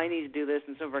I know I need to do this,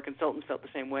 and some of our consultants felt the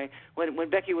same way. When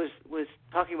Becky was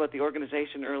talking about the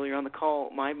organization earlier on the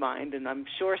call, my mind, and I'm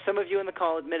sure some of you on the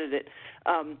call admitted it,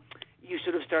 you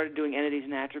sort of started doing entities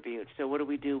and attributes. So what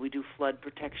do? We do flood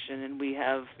protection, and we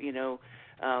have,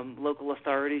 local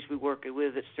authorities we work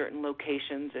with at certain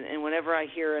locations. And whenever I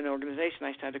hear an organization,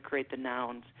 I start to create the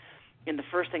nouns. And the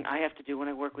first thing I have to do when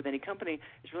I work with any company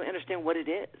is really understand what it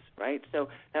is, right? So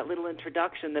that little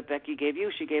introduction that Becky gave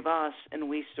you, she gave us, and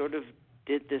we sort of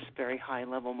did this very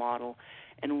high-level model.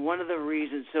 And one of the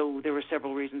reasons, so there were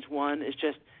several reasons. One is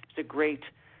just it's a great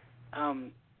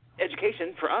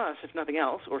education for us, if nothing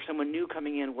else, or someone new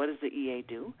coming in, what does the EA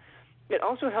do? It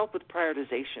also helped with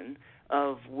prioritization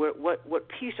of what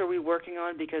piece are we working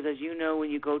on, because as you know,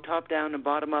 when you go top down and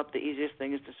bottom up, the easiest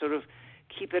thing is to sort of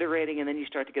keep iterating, and then you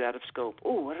start to get out of scope.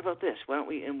 Oh, what about this? Why don't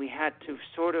we? And we had to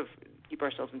sort of keep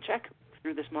ourselves in check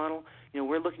through this model.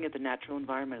 We're looking at the natural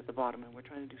environment at the bottom, and we're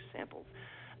trying to do samples.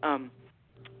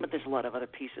 But there's a lot of other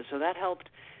pieces, so that helped.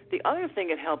 The other thing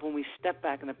it helped when we step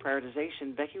back in the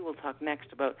prioritization, Becky will talk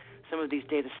next about some of these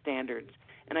data standards.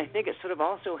 And I think it sort of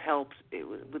also helped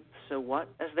with so what,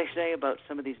 as they say, about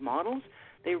some of these models.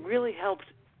 They really helped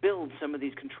build some of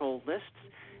these controlled lists.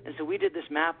 And so we did this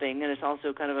mapping, and it's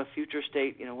also kind of a future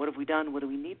state, what have we done, what do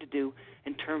we need to do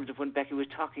in terms of when Becky was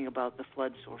talking about the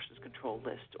flood sources control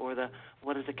list or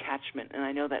what is a catchment. And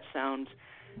I know that sounds,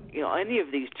 any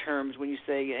of these terms, when you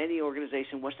say any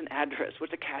organization, what's an address,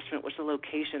 what's a catchment, what's a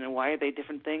location, and why are they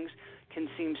different things, can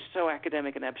seem so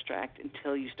academic and abstract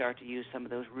until you start to use some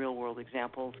of those real-world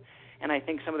examples. And I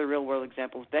think some of the real-world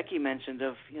examples Becky mentioned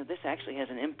of, this actually has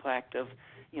an impact of,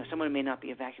 someone who may not be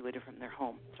evacuated from their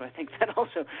home. So I think that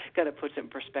also kind of puts it in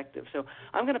perspective. So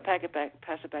I'm going to pass it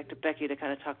back to Becky to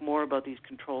kind of talk more about these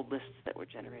controlled lists that were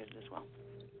generated as well.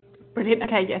 Brilliant.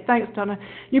 Okay, yeah, thanks, Donna.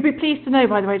 You'll be pleased to know,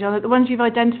 by the way, Donna, that the ones you've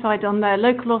identified on there,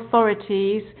 local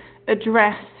authorities,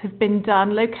 address have been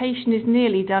done, location is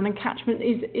nearly done, and catchment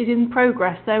is in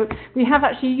progress. So we have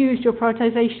actually used your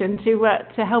prioritisation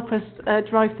to help us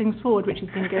drive things forward, which has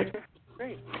been good.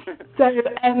 Great. So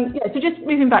just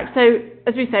moving back. So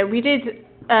as we say, we did.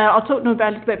 I'll talk now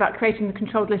a little bit about creating the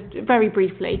controlled list very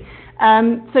briefly.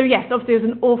 So yes, obviously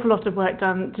there's an awful lot of work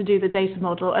done to do the data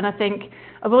model, and I think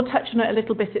I will touch on it a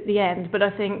little bit at the end, but I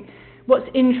think what's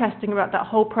interesting about that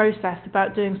whole process,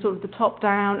 about doing sort of the top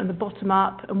down and the bottom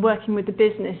up and working with the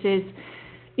business is,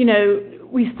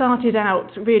 we started out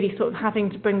really sort of having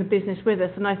to bring the business with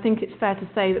us, and I think it's fair to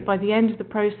say that by the end of the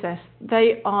process,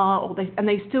 they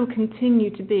still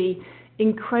continue to be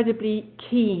incredibly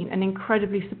keen and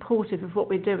incredibly supportive of what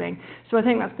we're doing. So I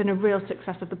think that's been a real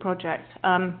success of the project.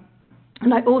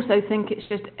 And I also think it's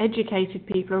just educated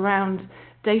people around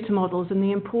data models and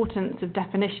the importance of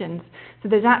definitions. So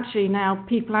there's actually now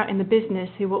people out in the business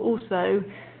who are also,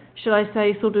 shall I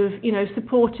say, sort of,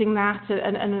 supporting that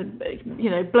and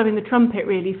blowing the trumpet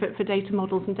really for data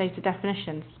models and data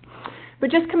definitions. But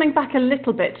just coming back a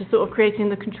little bit to sort of creating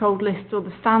the controlled lists or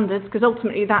the standards, because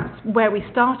ultimately that's where we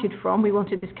started from. We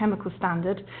wanted this chemical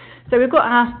standard. So we've got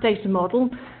our data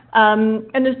model.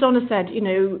 And as Donna said,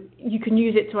 you can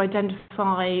use it to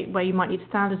identify where you might need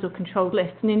standards or controlled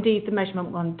lists, and indeed the measurement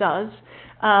one does.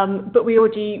 But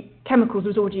chemicals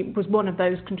was one of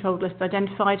those controlled lists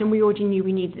identified, and we already knew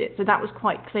we needed it. So that was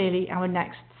quite clearly our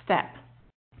next step.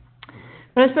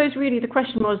 But I suppose really the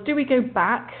question was, do we go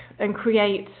back and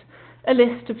create a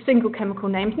list of single chemical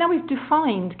names? Now we've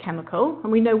defined chemical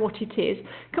and we know what it is.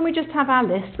 Can we just have our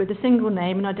list with a single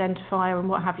name and identifier and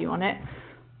what have you on it?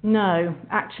 No,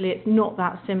 actually it's not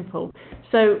that simple.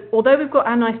 So although we've got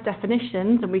our nice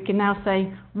definitions and we can now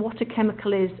say what a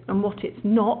chemical is and what it's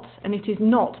not, and it is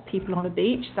not people on a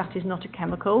beach, that is not a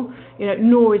chemical,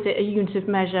 nor is it a unit of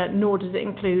measure, nor does it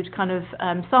include kind of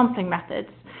sampling methods.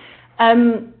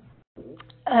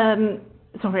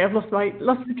 Sorry, I've lost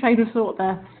the train of thought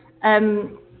there.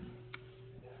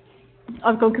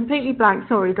 I've gone completely blank.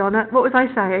 Sorry, Donna. What was I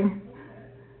saying?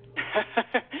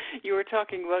 You were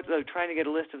talking about trying to get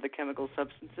a list of the chemical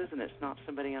substances, and it's not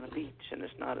somebody on a beach, and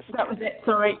it's not a standard. That was it,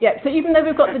 sorry. Yeah, so even though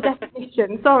we've got the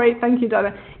definition, sorry, thank you,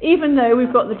 Donna. Even though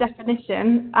we've got the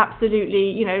definition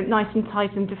absolutely, nice and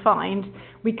tight and defined,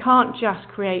 we can't just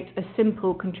create a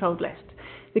simple controlled list.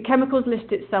 The chemicals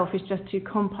list itself is just too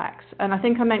complex. And I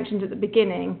think I mentioned at the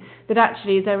beginning that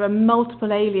actually there are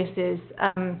multiple aliases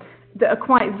that are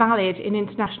quite valid in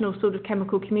international sort of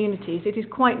chemical communities. It is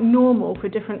quite normal for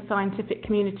different scientific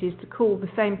communities to call the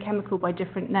same chemical by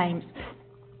different names.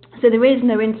 So there is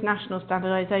no international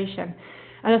standardization.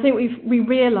 And I think we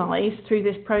realised through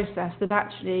this process that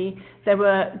actually there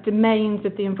were domains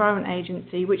of the Environment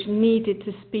Agency which needed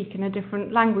to speak in a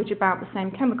different language about the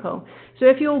same chemical. So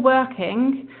if you're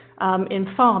working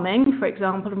in farming, for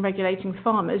example, and regulating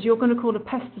farmers, you're going to call a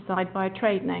pesticide by a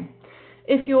trade name.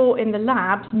 If you're in the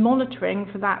labs monitoring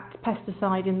for that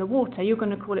pesticide in the water, you're going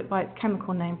to call it by its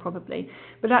chemical name probably.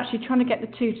 But actually trying to get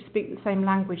the two to speak the same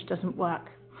language doesn't work.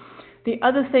 The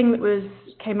other thing that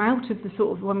came out of the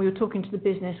sort of when we were talking to the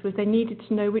business was they needed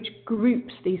to know which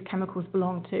groups these chemicals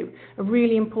belong to, a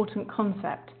really important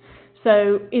concept.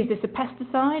 So is this a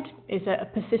pesticide? Is it a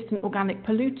persistent organic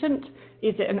pollutant?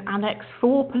 Is it an Annex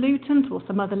 4 pollutant or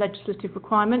some other legislative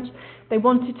requirement? They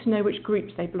wanted to know which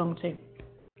groups they belong to.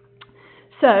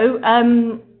 So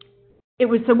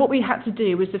what we had to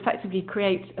do was effectively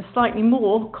create a slightly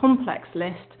more complex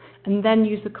list and then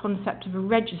use the concept of a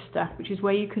register, which is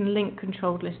where you can link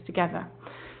controlled lists together.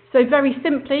 So very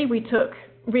simply, we took,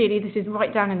 really this is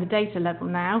right down in the data level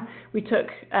now, we took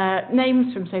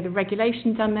names from, say, the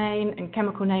regulation domain and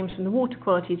chemical names from the water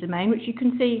quality domain, which you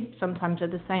can see sometimes are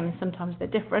the same and sometimes they're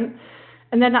different,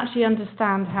 and then actually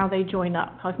understand how they join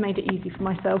up. I've made it easy for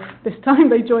myself this time.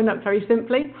 They join up very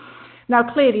simply. Now,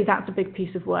 clearly, that's a big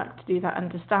piece of work to do that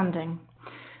understanding.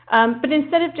 But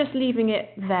instead of just leaving it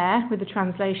there with the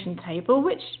translation table,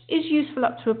 which is useful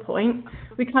up to a point,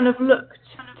 we kind of looked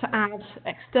to add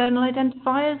external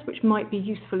identifiers, which might be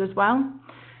useful as well.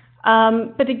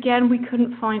 But again, we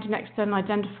couldn't find an external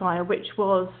identifier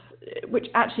which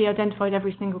actually identified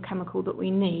every single chemical that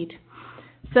we need.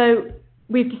 So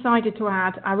we've decided to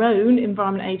add our own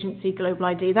Environment Agency Global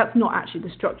ID. That's not actually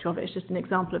the structure of it. It's just an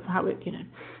example of how it,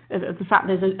 of the fact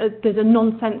there's a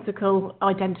nonsensical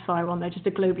identifier on there, just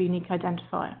a globally unique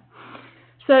identifier.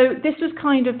 So this was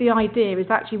kind of the idea, is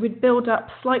actually we'd build up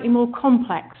slightly more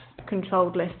complex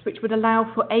controlled lists, which would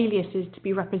allow for aliases to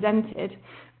be represented,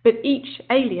 but each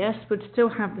alias would still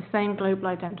have the same global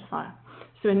identifier.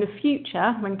 So in the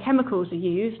future, when chemicals are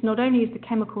used, not only is the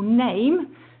chemical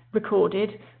name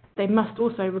recorded, they must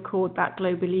also record that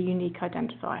globally unique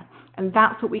identifier. And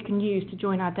that's what we can use to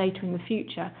join our data in the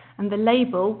future. And the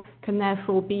label can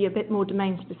therefore be a bit more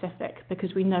domain specific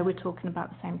because we know we're talking about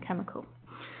the same chemical.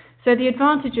 So the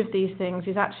advantage of these things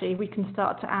is actually we can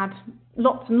start to add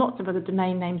lots and lots of other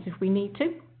domain names if we need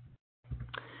to.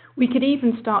 We could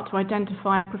even start to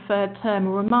identify a preferred term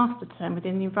or a master term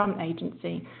within the Environment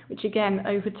Agency, which again,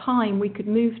 over time we could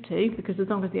move to, because as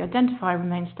long as the identifier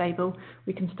remains stable,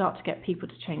 we can start to get people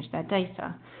to change their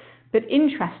data. But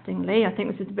interestingly, I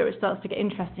think this is the bit where it starts to get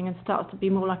interesting and starts to be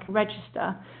more like a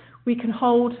register, we can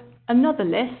hold another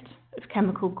list of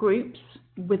chemical groups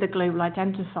with a global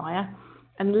identifier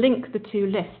and link the two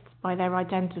lists by their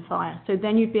identifier. So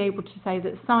then you'd be able to say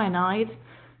that cyanide,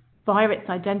 via its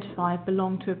identifier,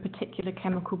 belong to a particular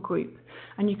chemical group.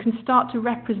 And you can start to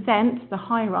represent the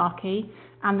hierarchy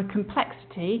and the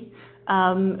complexity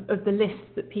of the lists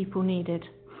that people needed.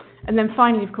 And then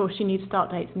finally, of course, you need start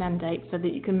dates and end dates so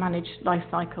that you can manage life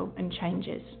cycle and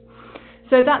changes.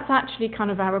 So that's actually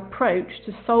kind of our approach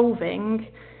to solving.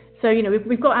 So,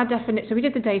 we've got our definition. So we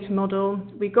did the data model,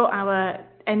 we got our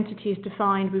entities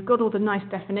defined, we've got all the nice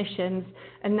definitions,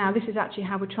 and now this is actually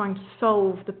how we're trying to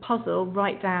solve the puzzle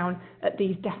right down at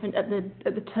the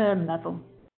term level.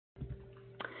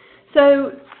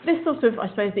 So this sort of, I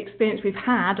suppose, the experience we've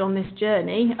had on this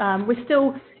journey, we're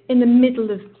still in the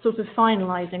middle of sort of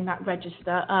finalising that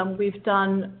register.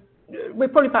 We're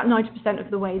probably about 90% of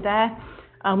the way there.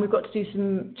 We've got to do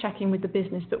some checking with the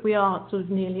business, but we are sort of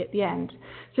nearly at the end.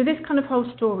 So this kind of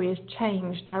whole story has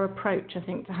changed our approach, I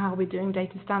think, to how we're doing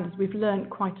data standards. We've learned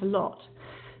quite a lot.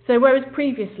 So whereas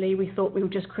previously we thought we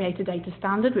would just create a data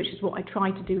standard, which is what I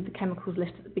tried to do with the chemicals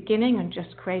list at the beginning, and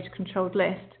just create a controlled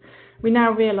list, we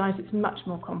now realise it's much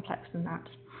more complex than that.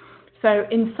 So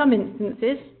in some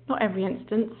instances, not every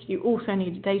instance, you also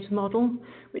need a data model,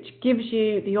 which gives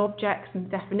you the objects and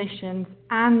definitions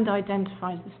and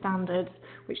identifies the standards,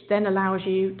 which then allows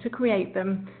you to create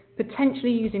them,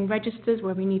 potentially using registers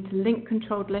where we need to link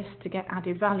controlled lists to get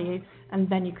added value, and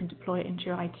then you can deploy it into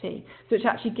your IT. So it's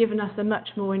actually given us a much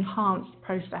more enhanced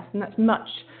process, and that's much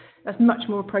That's much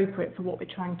more appropriate for what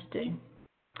we're trying to do.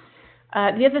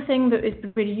 The other thing that is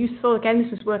really useful, again,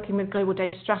 this was working with global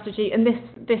data strategy, and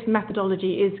this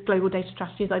methodology is global data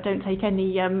strategies. I don't take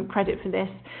any credit for this,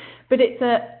 but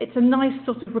it's a nice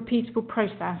sort of repeatable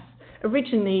process,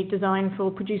 originally designed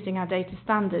for producing our data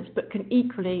standards, but can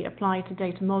equally apply to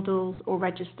data models or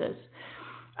registers.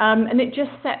 And it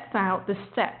just sets out the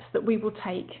steps that we will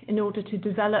take in order to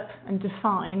develop and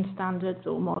define standards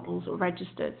or models or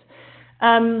registers.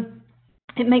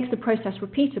 It makes the process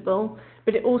repeatable,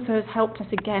 but it also has helped us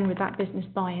again with that business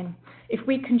buy-in. If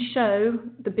we can show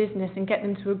the business and get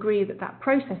them to agree that that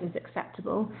process is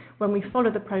acceptable, when we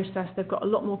follow the process, they've got a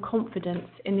lot more confidence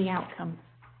in the outcome.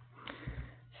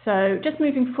 So just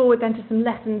moving forward then to some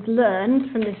lessons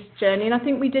learned from this journey, and I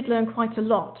think we did learn quite a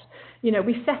lot. You know,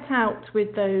 we set out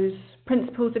with those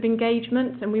principles of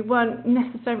engagement, and we weren't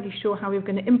necessarily sure how we were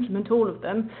going to implement all of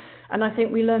them. And I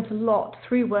think we learned a lot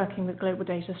through working with global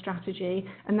data strategy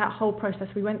and that whole process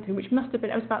we went through, which must have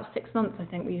been, it was about 6 months, I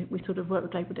think, we sort of worked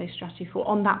with global data strategy for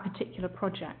on that particular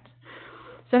project.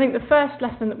 So I think the first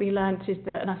lesson that we learned is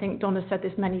that, and I think Donna said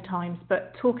this many times,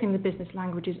 but talking the business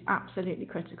language is absolutely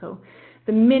critical.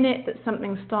 The minute that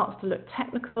something starts to look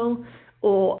technical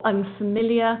or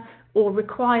unfamiliar or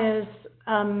requires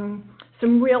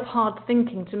some real hard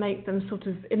thinking to make them sort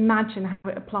of imagine how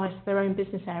it applies to their own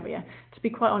business area, to be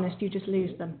quite honest, you just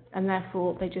lose them, and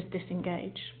therefore they just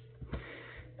disengage.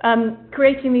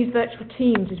 Creating these virtual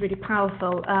teams is really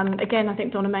powerful. Again, I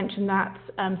think Donna mentioned that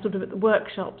sort of at the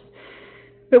workshops.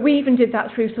 But we even did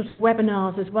that through sort of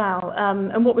webinars as well.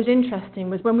 And what was interesting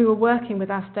was when we were working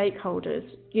with our stakeholders,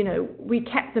 you know, we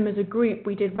kept them as a group.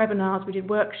 We did webinars, we did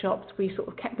workshops, we sort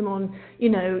of kept them on, you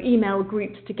know, email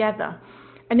groups together.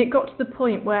 And it got to the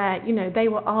point where, you know, they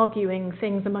were arguing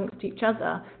things amongst each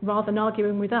other rather than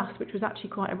arguing with us, which was actually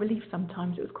quite a relief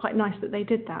sometimes. It was quite nice that they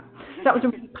did that. So that was a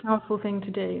really powerful thing to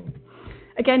do.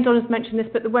 Again, Donna's mentioned this,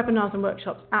 but the webinars and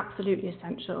workshops, absolutely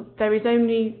essential. There is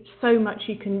only so much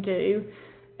you can do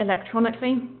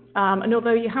electronically, and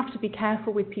although you have to be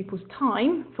careful with people's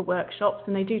time for workshops,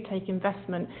 and they do take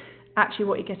investment, actually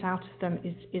what you get out of them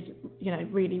is you know,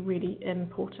 really, really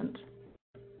important.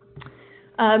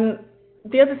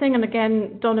 The other thing, and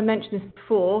again, Donna mentioned this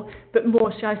before, but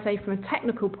more, shall I say, from a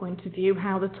technical point of view,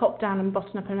 how the top-down and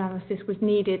bottom-up analysis was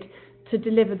needed to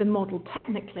deliver the model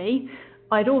technically,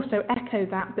 I'd also echo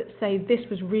that, but say this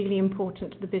was really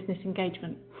important to the business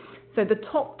engagement. So the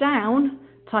top-down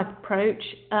type approach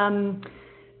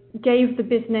gave the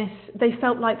business, they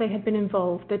felt like they had been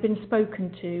involved, they'd been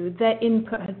spoken to, their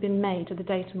input had been made to the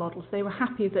data model, so they were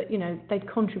happy that, you know, they'd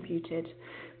contributed.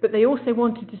 But they also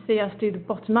wanted to see us do the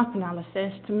bottom-up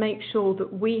analysis to make sure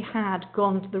that we had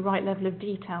gone to the right level of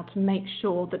detail to make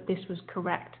sure that this was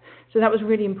correct. So that was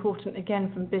really important,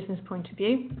 again, from a business point of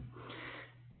view.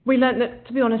 We learned that,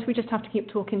 to be honest, we just have to keep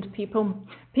talking to people.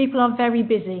 People are very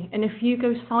busy, and if you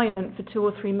go silent for 2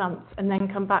 or 3 months and then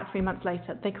come back 3 months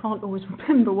later, they can't always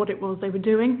remember what it was they were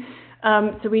doing.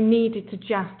 So we needed to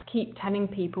just keep telling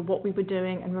people what we were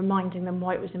doing and reminding them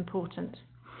why it was important.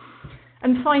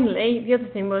 And finally, the other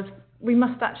thing was we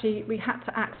had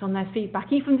to act on their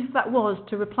feedback, even if that was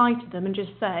to reply to them and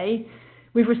just say,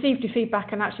 we've received your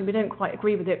feedback and actually we don't quite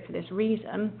agree with it for this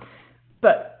reason,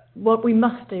 but what we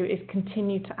must do is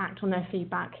continue to act on their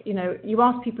feedback. You know, you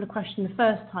ask people a question the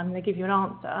first time and they give you an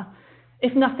answer.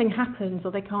 If nothing happens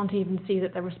or they can't even see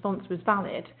that their response was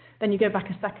valid, then you go back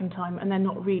a second time and they're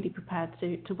not really prepared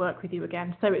to work with you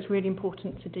again. So it's really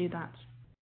important to do that.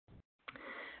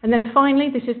 And then finally,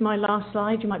 this is my last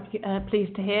slide, you might be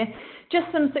pleased to hear, just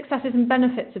some successes and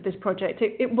benefits of this project.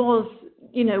 It was,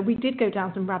 you know, we did go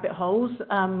down some rabbit holes,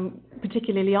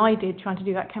 particularly I did, trying to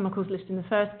do that chemicals list in the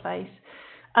first place.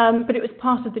 But it was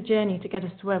part of the journey to get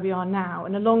us to where we are now.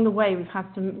 And along the way, we've had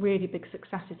some really big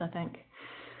successes, I think.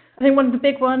 I think one of the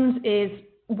big ones is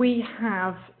we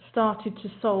have started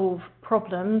to solve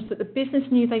problems that the business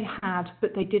knew they had,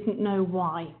 but they didn't know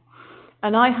why.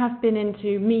 And I have been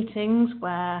into meetings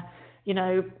where, you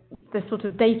know, there's sort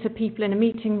of data people in a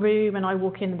meeting room and I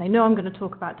walk in and they know I'm going to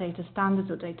talk about data standards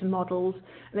or data models,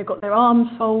 and they've got their arms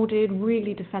folded,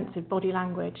 really defensive body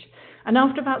language. And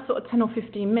after about sort of 10 or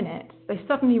 15 minutes, they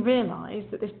suddenly realise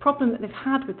that this problem that they've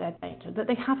had with their data that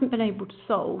they haven't been able to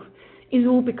solve is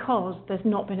all because there's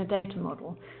not been a data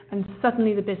model. And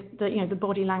suddenly the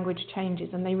body language changes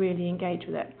and they really engage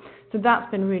with it. So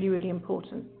that's been really, really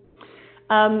important.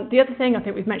 The other thing, I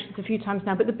think we've mentioned this a few times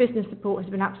now, but the business support has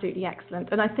been absolutely excellent.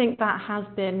 And I think that has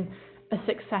been a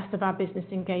success of our business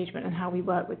engagement and how we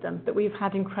work with them, that we've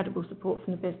had incredible support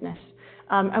from the business.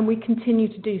 And we continue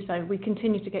to do so. We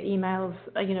continue to get emails,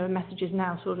 and messages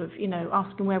now sort of,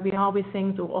 asking where we are with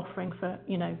things or offering for,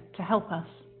 to help us.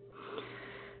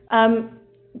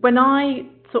 When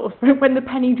the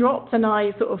penny dropped and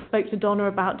I sort of spoke to Donna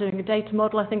about doing a data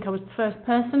model, I think I was the first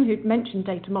person who'd mentioned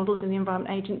data models in the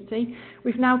Environment Agency.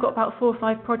 We've now got about 4 or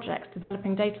 5 projects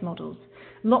developing data models.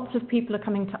 Lots of people are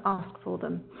coming to ask for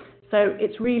them. So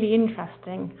it's really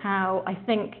interesting how I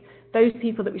think those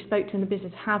people that we spoke to in the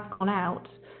business have gone out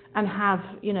and have,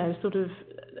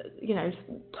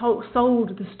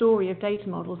 sold the story of data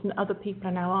models, and other people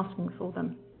are now asking for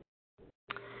them.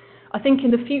 I think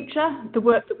in the future, the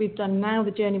work that we've done now,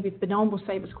 the journey we've been on, will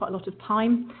save us quite a lot of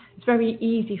time. It's very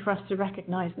easy for us to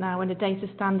recognise now when a data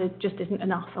standard just isn't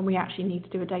enough and we actually need to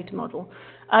do a data model.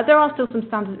 There are still some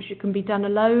standards which can be done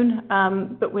alone,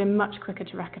 but we're much quicker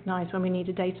to recognise when we need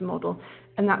a data model,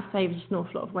 and that saves us an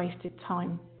awful lot of wasted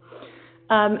time.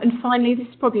 And finally, this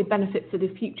is probably a benefit for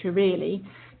the future, really.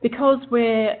 Because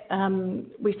we're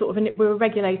a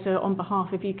regulator on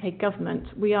behalf of UK government,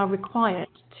 we are required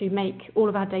to make all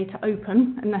of our data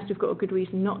open unless we've got a good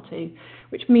reason not to,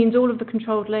 which means all of the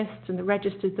controlled lists and the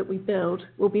registers that we build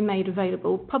will be made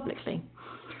available publicly.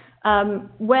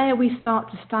 Where we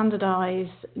start to standardise,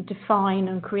 define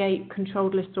and create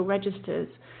controlled lists or registers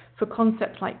for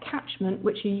concepts like catchment,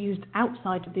 which are used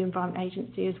outside of the Environment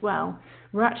Agency as well,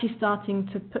 we're actually starting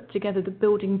to put together the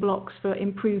building blocks for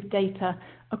improved data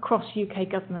across UK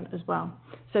government as well.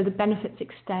 So the benefits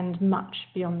extend much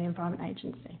beyond the Environment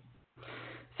Agency.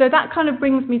 So that kind of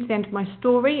brings me to the end of my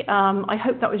story. I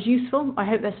hope that was useful. I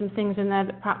hope there's some things in there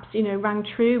that perhaps, rang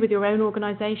true with your own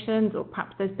organisations, or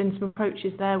perhaps there's been some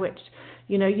approaches there which,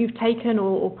 you've taken,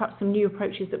 or perhaps some new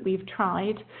approaches that we've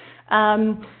tried.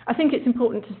 I think it's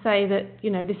important to say that,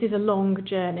 this is a long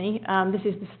journey. This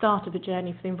is the start of a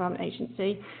journey for the Environment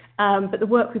Agency. But the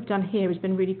work we've done here has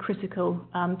been really critical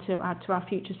to our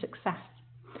future success.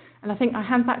 And I think I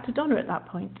hand back to Donna at that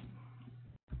point.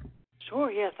 Sure,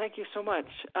 yeah, thank you so much.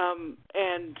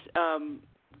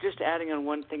 Just adding on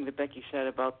one thing that Becky said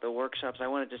about the workshops, I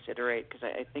want to just iterate, because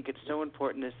I think it's so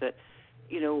important, is that,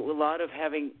 a lot of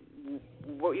having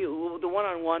the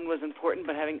one-on-one was important,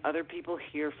 but having other people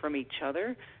hear from each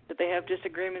other that they have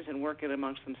disagreements and work it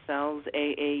amongst themselves.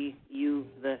 AAU,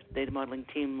 the data modeling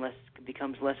team,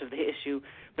 becomes less of the issue,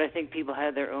 but I think people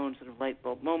had their own sort of light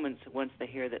bulb moments once they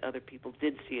hear that other people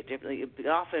did see it differently.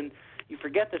 Often, you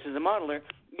forget this as a modeler,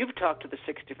 you've talked to the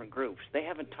 6 different groups. They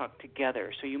haven't talked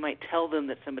together, so you might tell them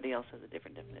that somebody else has a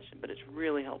different definition, but it's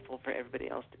really helpful for everybody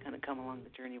else to kind of come along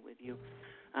the journey with you.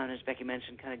 And as Becky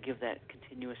mentioned, kind of give that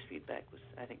continuous feedback was,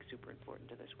 I think, super important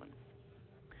to this one.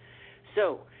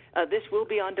 So this will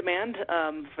be on demand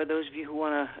for those of you who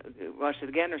want to watch it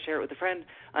again or share it with a friend.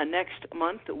 Next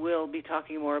month, we'll be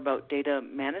talking more about data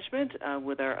management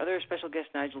with our other special guest,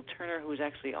 Nigel Turner, who is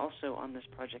actually also on this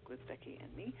project with Becky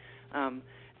and me.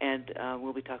 And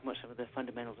we'll be talking about some of the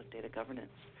fundamentals of data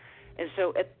governance. And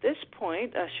so at this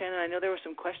point, Shannon, I know there were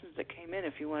some questions that came in.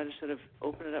 If you wanted to sort of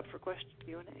open it up for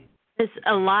Q&A. There's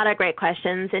a lot of great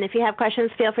questions, and if you have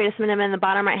questions, feel free to submit them in the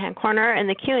bottom right-hand corner in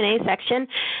the Q&A section.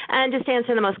 And just to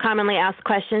answer the most commonly asked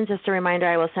questions, just a reminder,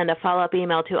 I will send a follow-up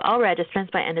email to all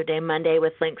registrants by end of day Monday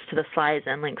with links to the slides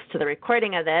and links to the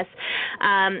recording of this.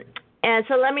 And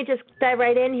so let me just dive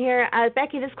right in here.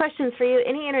 Becky, this question is for you.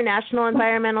 Any international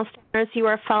environmental standards you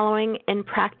are following in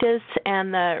practice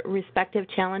and the respective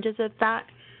challenges of that?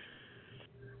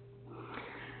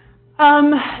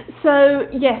 So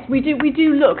yes, we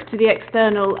do look to the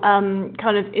external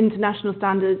kind of international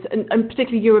standards and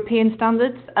particularly European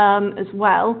standards as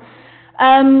well.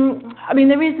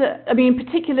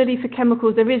 Particularly for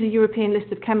chemicals, there is a European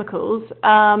list of chemicals,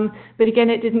 but again,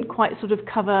 it didn't quite sort of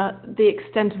cover the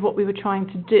extent of what we were trying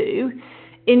to do.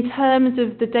 In terms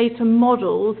of the data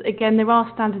models, again, there are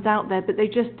standards out there, but they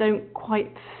just don't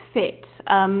quite fit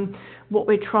what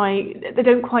we're trying. They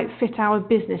don't quite fit our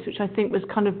business, which I think was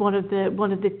kind of one of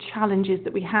the challenges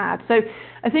that we had. So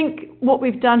I think what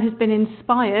we've done has been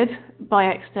inspired by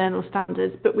external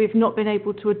standards, but we've not been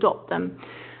able to adopt them.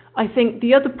 I think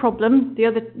the other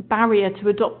barrier to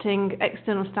adopting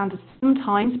external standards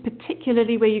sometimes,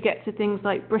 particularly where you get to things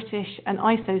like British and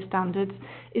ISO standards,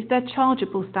 is they're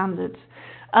chargeable standards.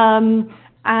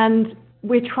 And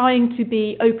we're trying to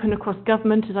be open across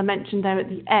government, as I mentioned there at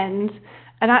the end.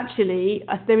 And actually,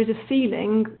 there is a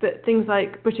feeling that things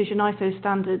like British and ISO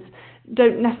standards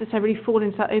don't necessarily fall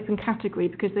into that open category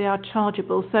because they are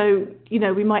chargeable. So,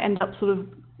 we might end up sort of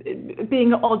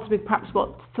being at odds with perhaps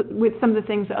with some of the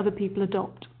things that other people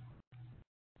adopt.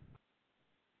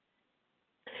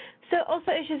 So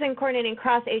also issues in coordinating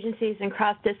cross agencies and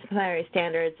cross disciplinary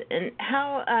standards, and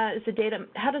how does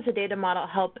the data model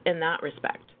help in that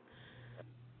respect?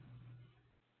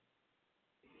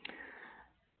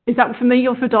 Is that for me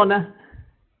or for Donna?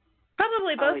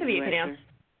 Probably both of you can answer.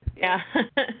 Yeah.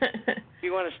 Do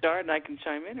you want to start and I can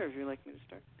chime in, or if you'd like me to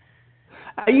start?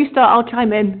 You start, I'll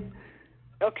chime in.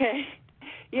 Okay.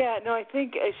 Yeah, no, I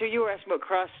think, so you were asking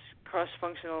about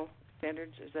cross-functional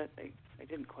standards. Is that, I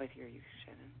didn't quite hear you,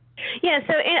 Shannon. Yeah,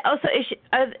 so also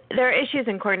there are issues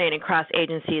in coordinating cross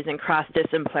agencies and cross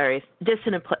disciplinary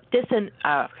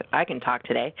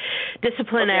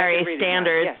disciplinary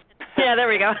standards. Yes. Yeah, there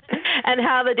we go. And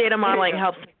how the data modeling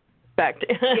helps respect.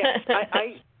 Yes,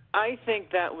 I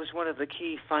think that was one of the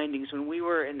key findings when we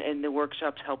were in the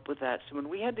workshops helped with that. So when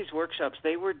we had these workshops,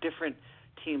 they were different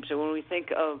teams. So when we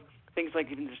think of things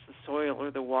like even just the soil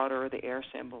or the water or the air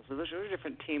samples, so those were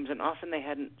different teams, and often they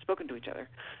hadn't spoken to each other,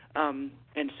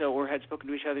 or had spoken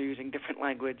to each other using different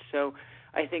language. So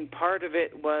I think part of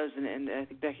it was, and I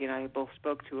think Becky and I both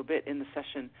spoke to a bit in the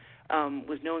session,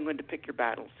 was knowing when to pick your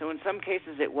battles. So in some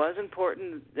cases it was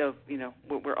important of,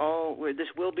 this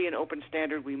will be an open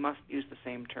standard, we must use the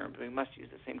same terms, we must use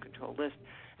the same control list.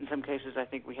 In some cases I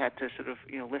think we had to sort of,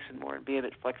 listen more and be a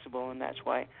bit flexible, and that's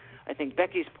why I think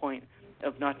Becky's point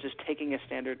of not just taking a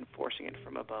standard and forcing it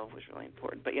from above was really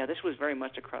important. But yeah, this was very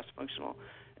much a cross-functional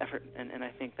effort, and I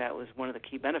think that was one of the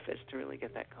key benefits to really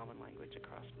get that common language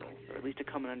across both, or at least a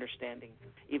common understanding.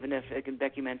 Even if, again,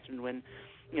 Becky mentioned when,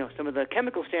 some of the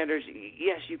chemical standards,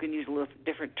 yes, you can use a little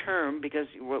different term because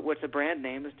what's a brand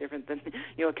name is different than,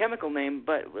 a chemical name,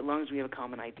 but as long as we have a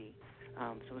common ID.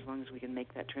 So as long as we can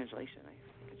make that translation, I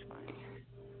think it's fine.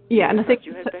 Yeah, and I think...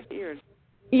 You had Becky, or...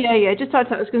 Yeah, just I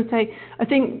was going to say, I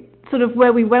think sort of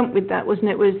where we went with that, wasn't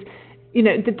it, was,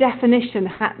 the definition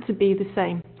had to be the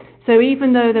same. So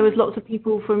even though there was lots of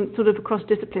people from sort of across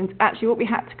disciplines, actually what we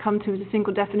had to come to was a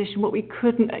single definition. What we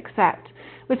couldn't accept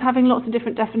was having lots of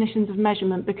different definitions of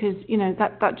measurement, because,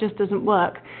 that just doesn't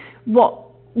work.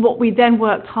 What we then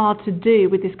worked hard to do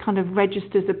with this kind of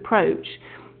registers approach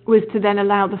was to then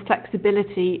allow the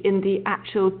flexibility in the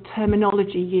actual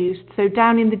terminology used. So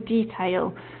down in the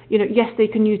detail, yes, they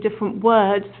can use different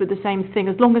words for the same thing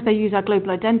as long as they use our global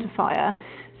identifier.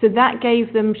 So that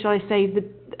gave them, shall I say, the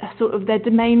sort of their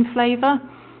domain flavour.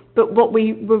 But what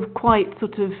we were quite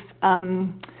sort of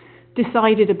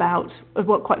decided about, or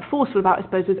what quite forceful about, I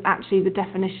suppose, was actually the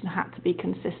definition had to be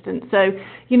consistent. So,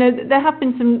 there have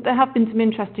been some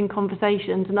interesting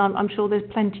conversations, and I'm sure there's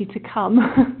plenty to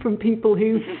come from people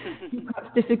who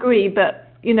perhaps disagree.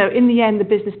 But in the end, the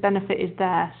business benefit is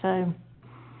there. So.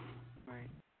 Right.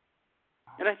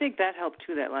 And I think that helped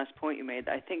too. That last point you made.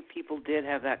 I think people did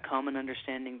have that common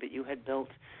understanding that you had built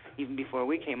even before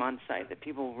we came on site, that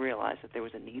people realized that there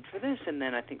was a need for this, and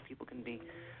then I think people can be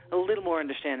a little more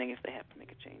understanding if they have to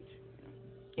make a change.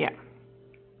 Yeah.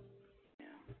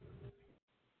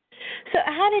 So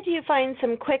how did you find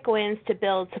some quick wins to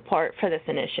build support for this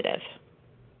initiative?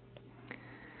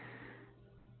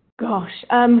 Gosh,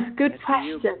 good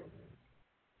question.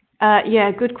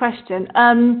 Good question.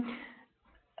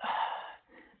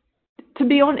 To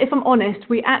be honest, if I'm honest,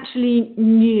 we actually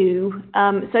knew.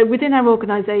 So within our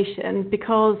organisation,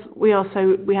 because we are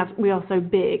so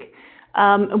big,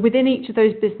 and within each of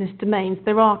those business domains,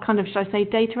 there are kind of, shall I say,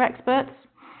 data experts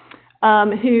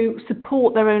who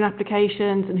support their own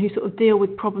applications and who sort of deal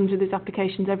with problems with these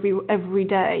applications every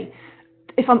day.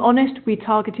 If I'm honest, we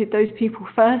targeted those people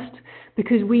first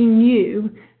because we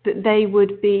knew that they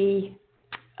would be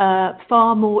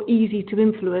far more easy to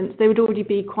influence. They would already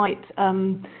be quite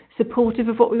supportive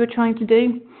of what we were trying to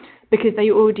do, because they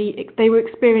were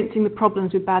experiencing the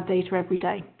problems with bad data every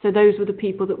day. So those were the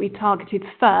people that we targeted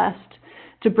first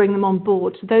to bring them on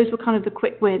board. So those were kind of the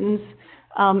quick wins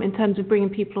in terms of bringing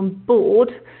people on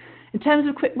board. In terms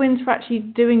of quick wins for actually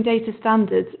doing data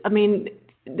standards, I mean,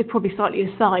 they're probably slightly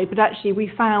aside, but actually we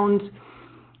found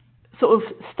sort of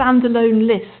standalone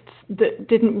lists that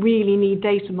didn't really need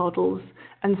data models,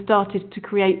 and started to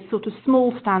create sort of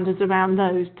small standards around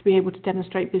those to be able to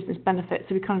demonstrate business benefits.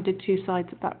 So we kind of did two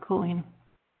sides of that coin.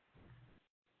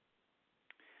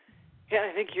 Yeah,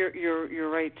 I think you're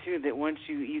right too, that once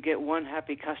you get one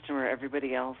happy customer,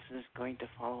 everybody else is going to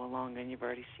follow along, and you've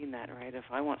already seen that, right? If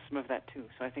I want some of that too.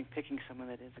 So I think picking someone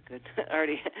that is a good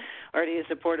already is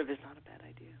supportive is not a bad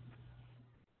idea.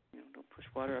 Don't push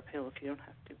water uphill if you don't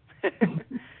have to.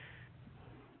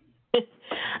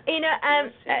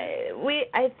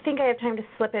 I think I have time to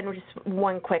slip in just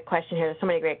one quick question here. There's so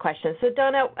many great questions. So,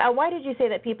 Donna, why did you say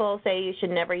that people say you should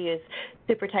never use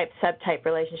supertype-subtype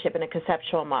relationship in a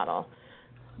conceptual model?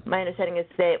 My understanding is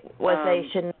that they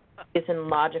shouldn't. used in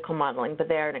logical modeling, but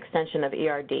they are an extension of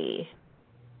ERD.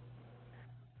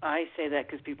 I say that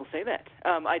because people say that.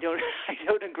 I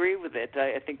don't agree with it.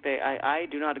 I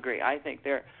do not agree. I think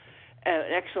they're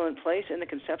an excellent place in the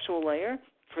conceptual layer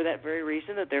for that very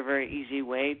reason, that they're a very easy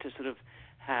way to sort of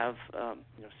have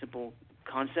simple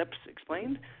concepts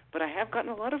explained. But I have gotten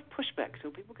a lot of pushback, so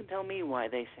people can tell me why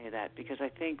they say that, because I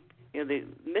think the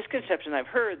misconception I've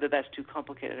heard that that's too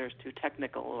complicated or it's too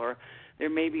technical, or they're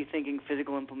maybe thinking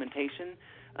physical implementation.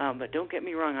 But don't get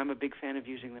me wrong, I'm a big fan of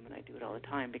using them, and I do it all the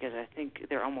time, because I think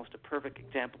they're almost a perfect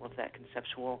example of that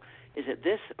conceptual, is it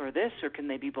this, or can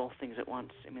they be both things at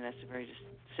once? I mean, that's a very just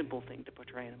simple thing to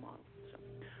portray in a model. So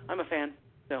I'm a fan,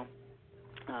 so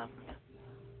that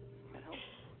helps.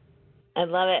 I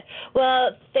love it.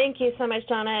 Well, thank you so much,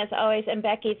 Donna, as always. And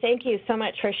Becky, thank you so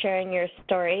much for sharing your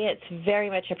story. It's very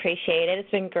much appreciated.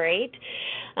 It's been great.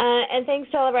 And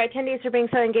thanks to all of our attendees for being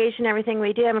so engaged in everything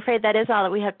we do. I'm afraid that is all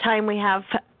that we have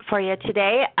for you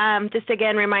today. Just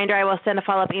again, reminder, I will send a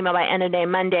follow-up email by end of day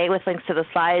Monday with links to the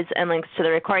slides and links to the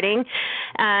recording.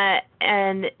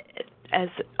 And as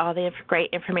all the great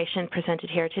information presented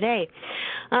here today.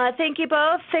 Thank you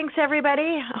both. Thanks, everybody.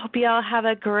 I hope you all have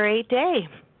a great day.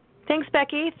 Thanks,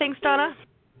 Becky. Thanks, Donna.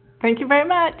 Thank you very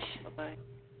much. Bye-bye.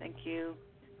 Thank you.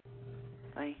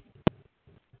 Bye.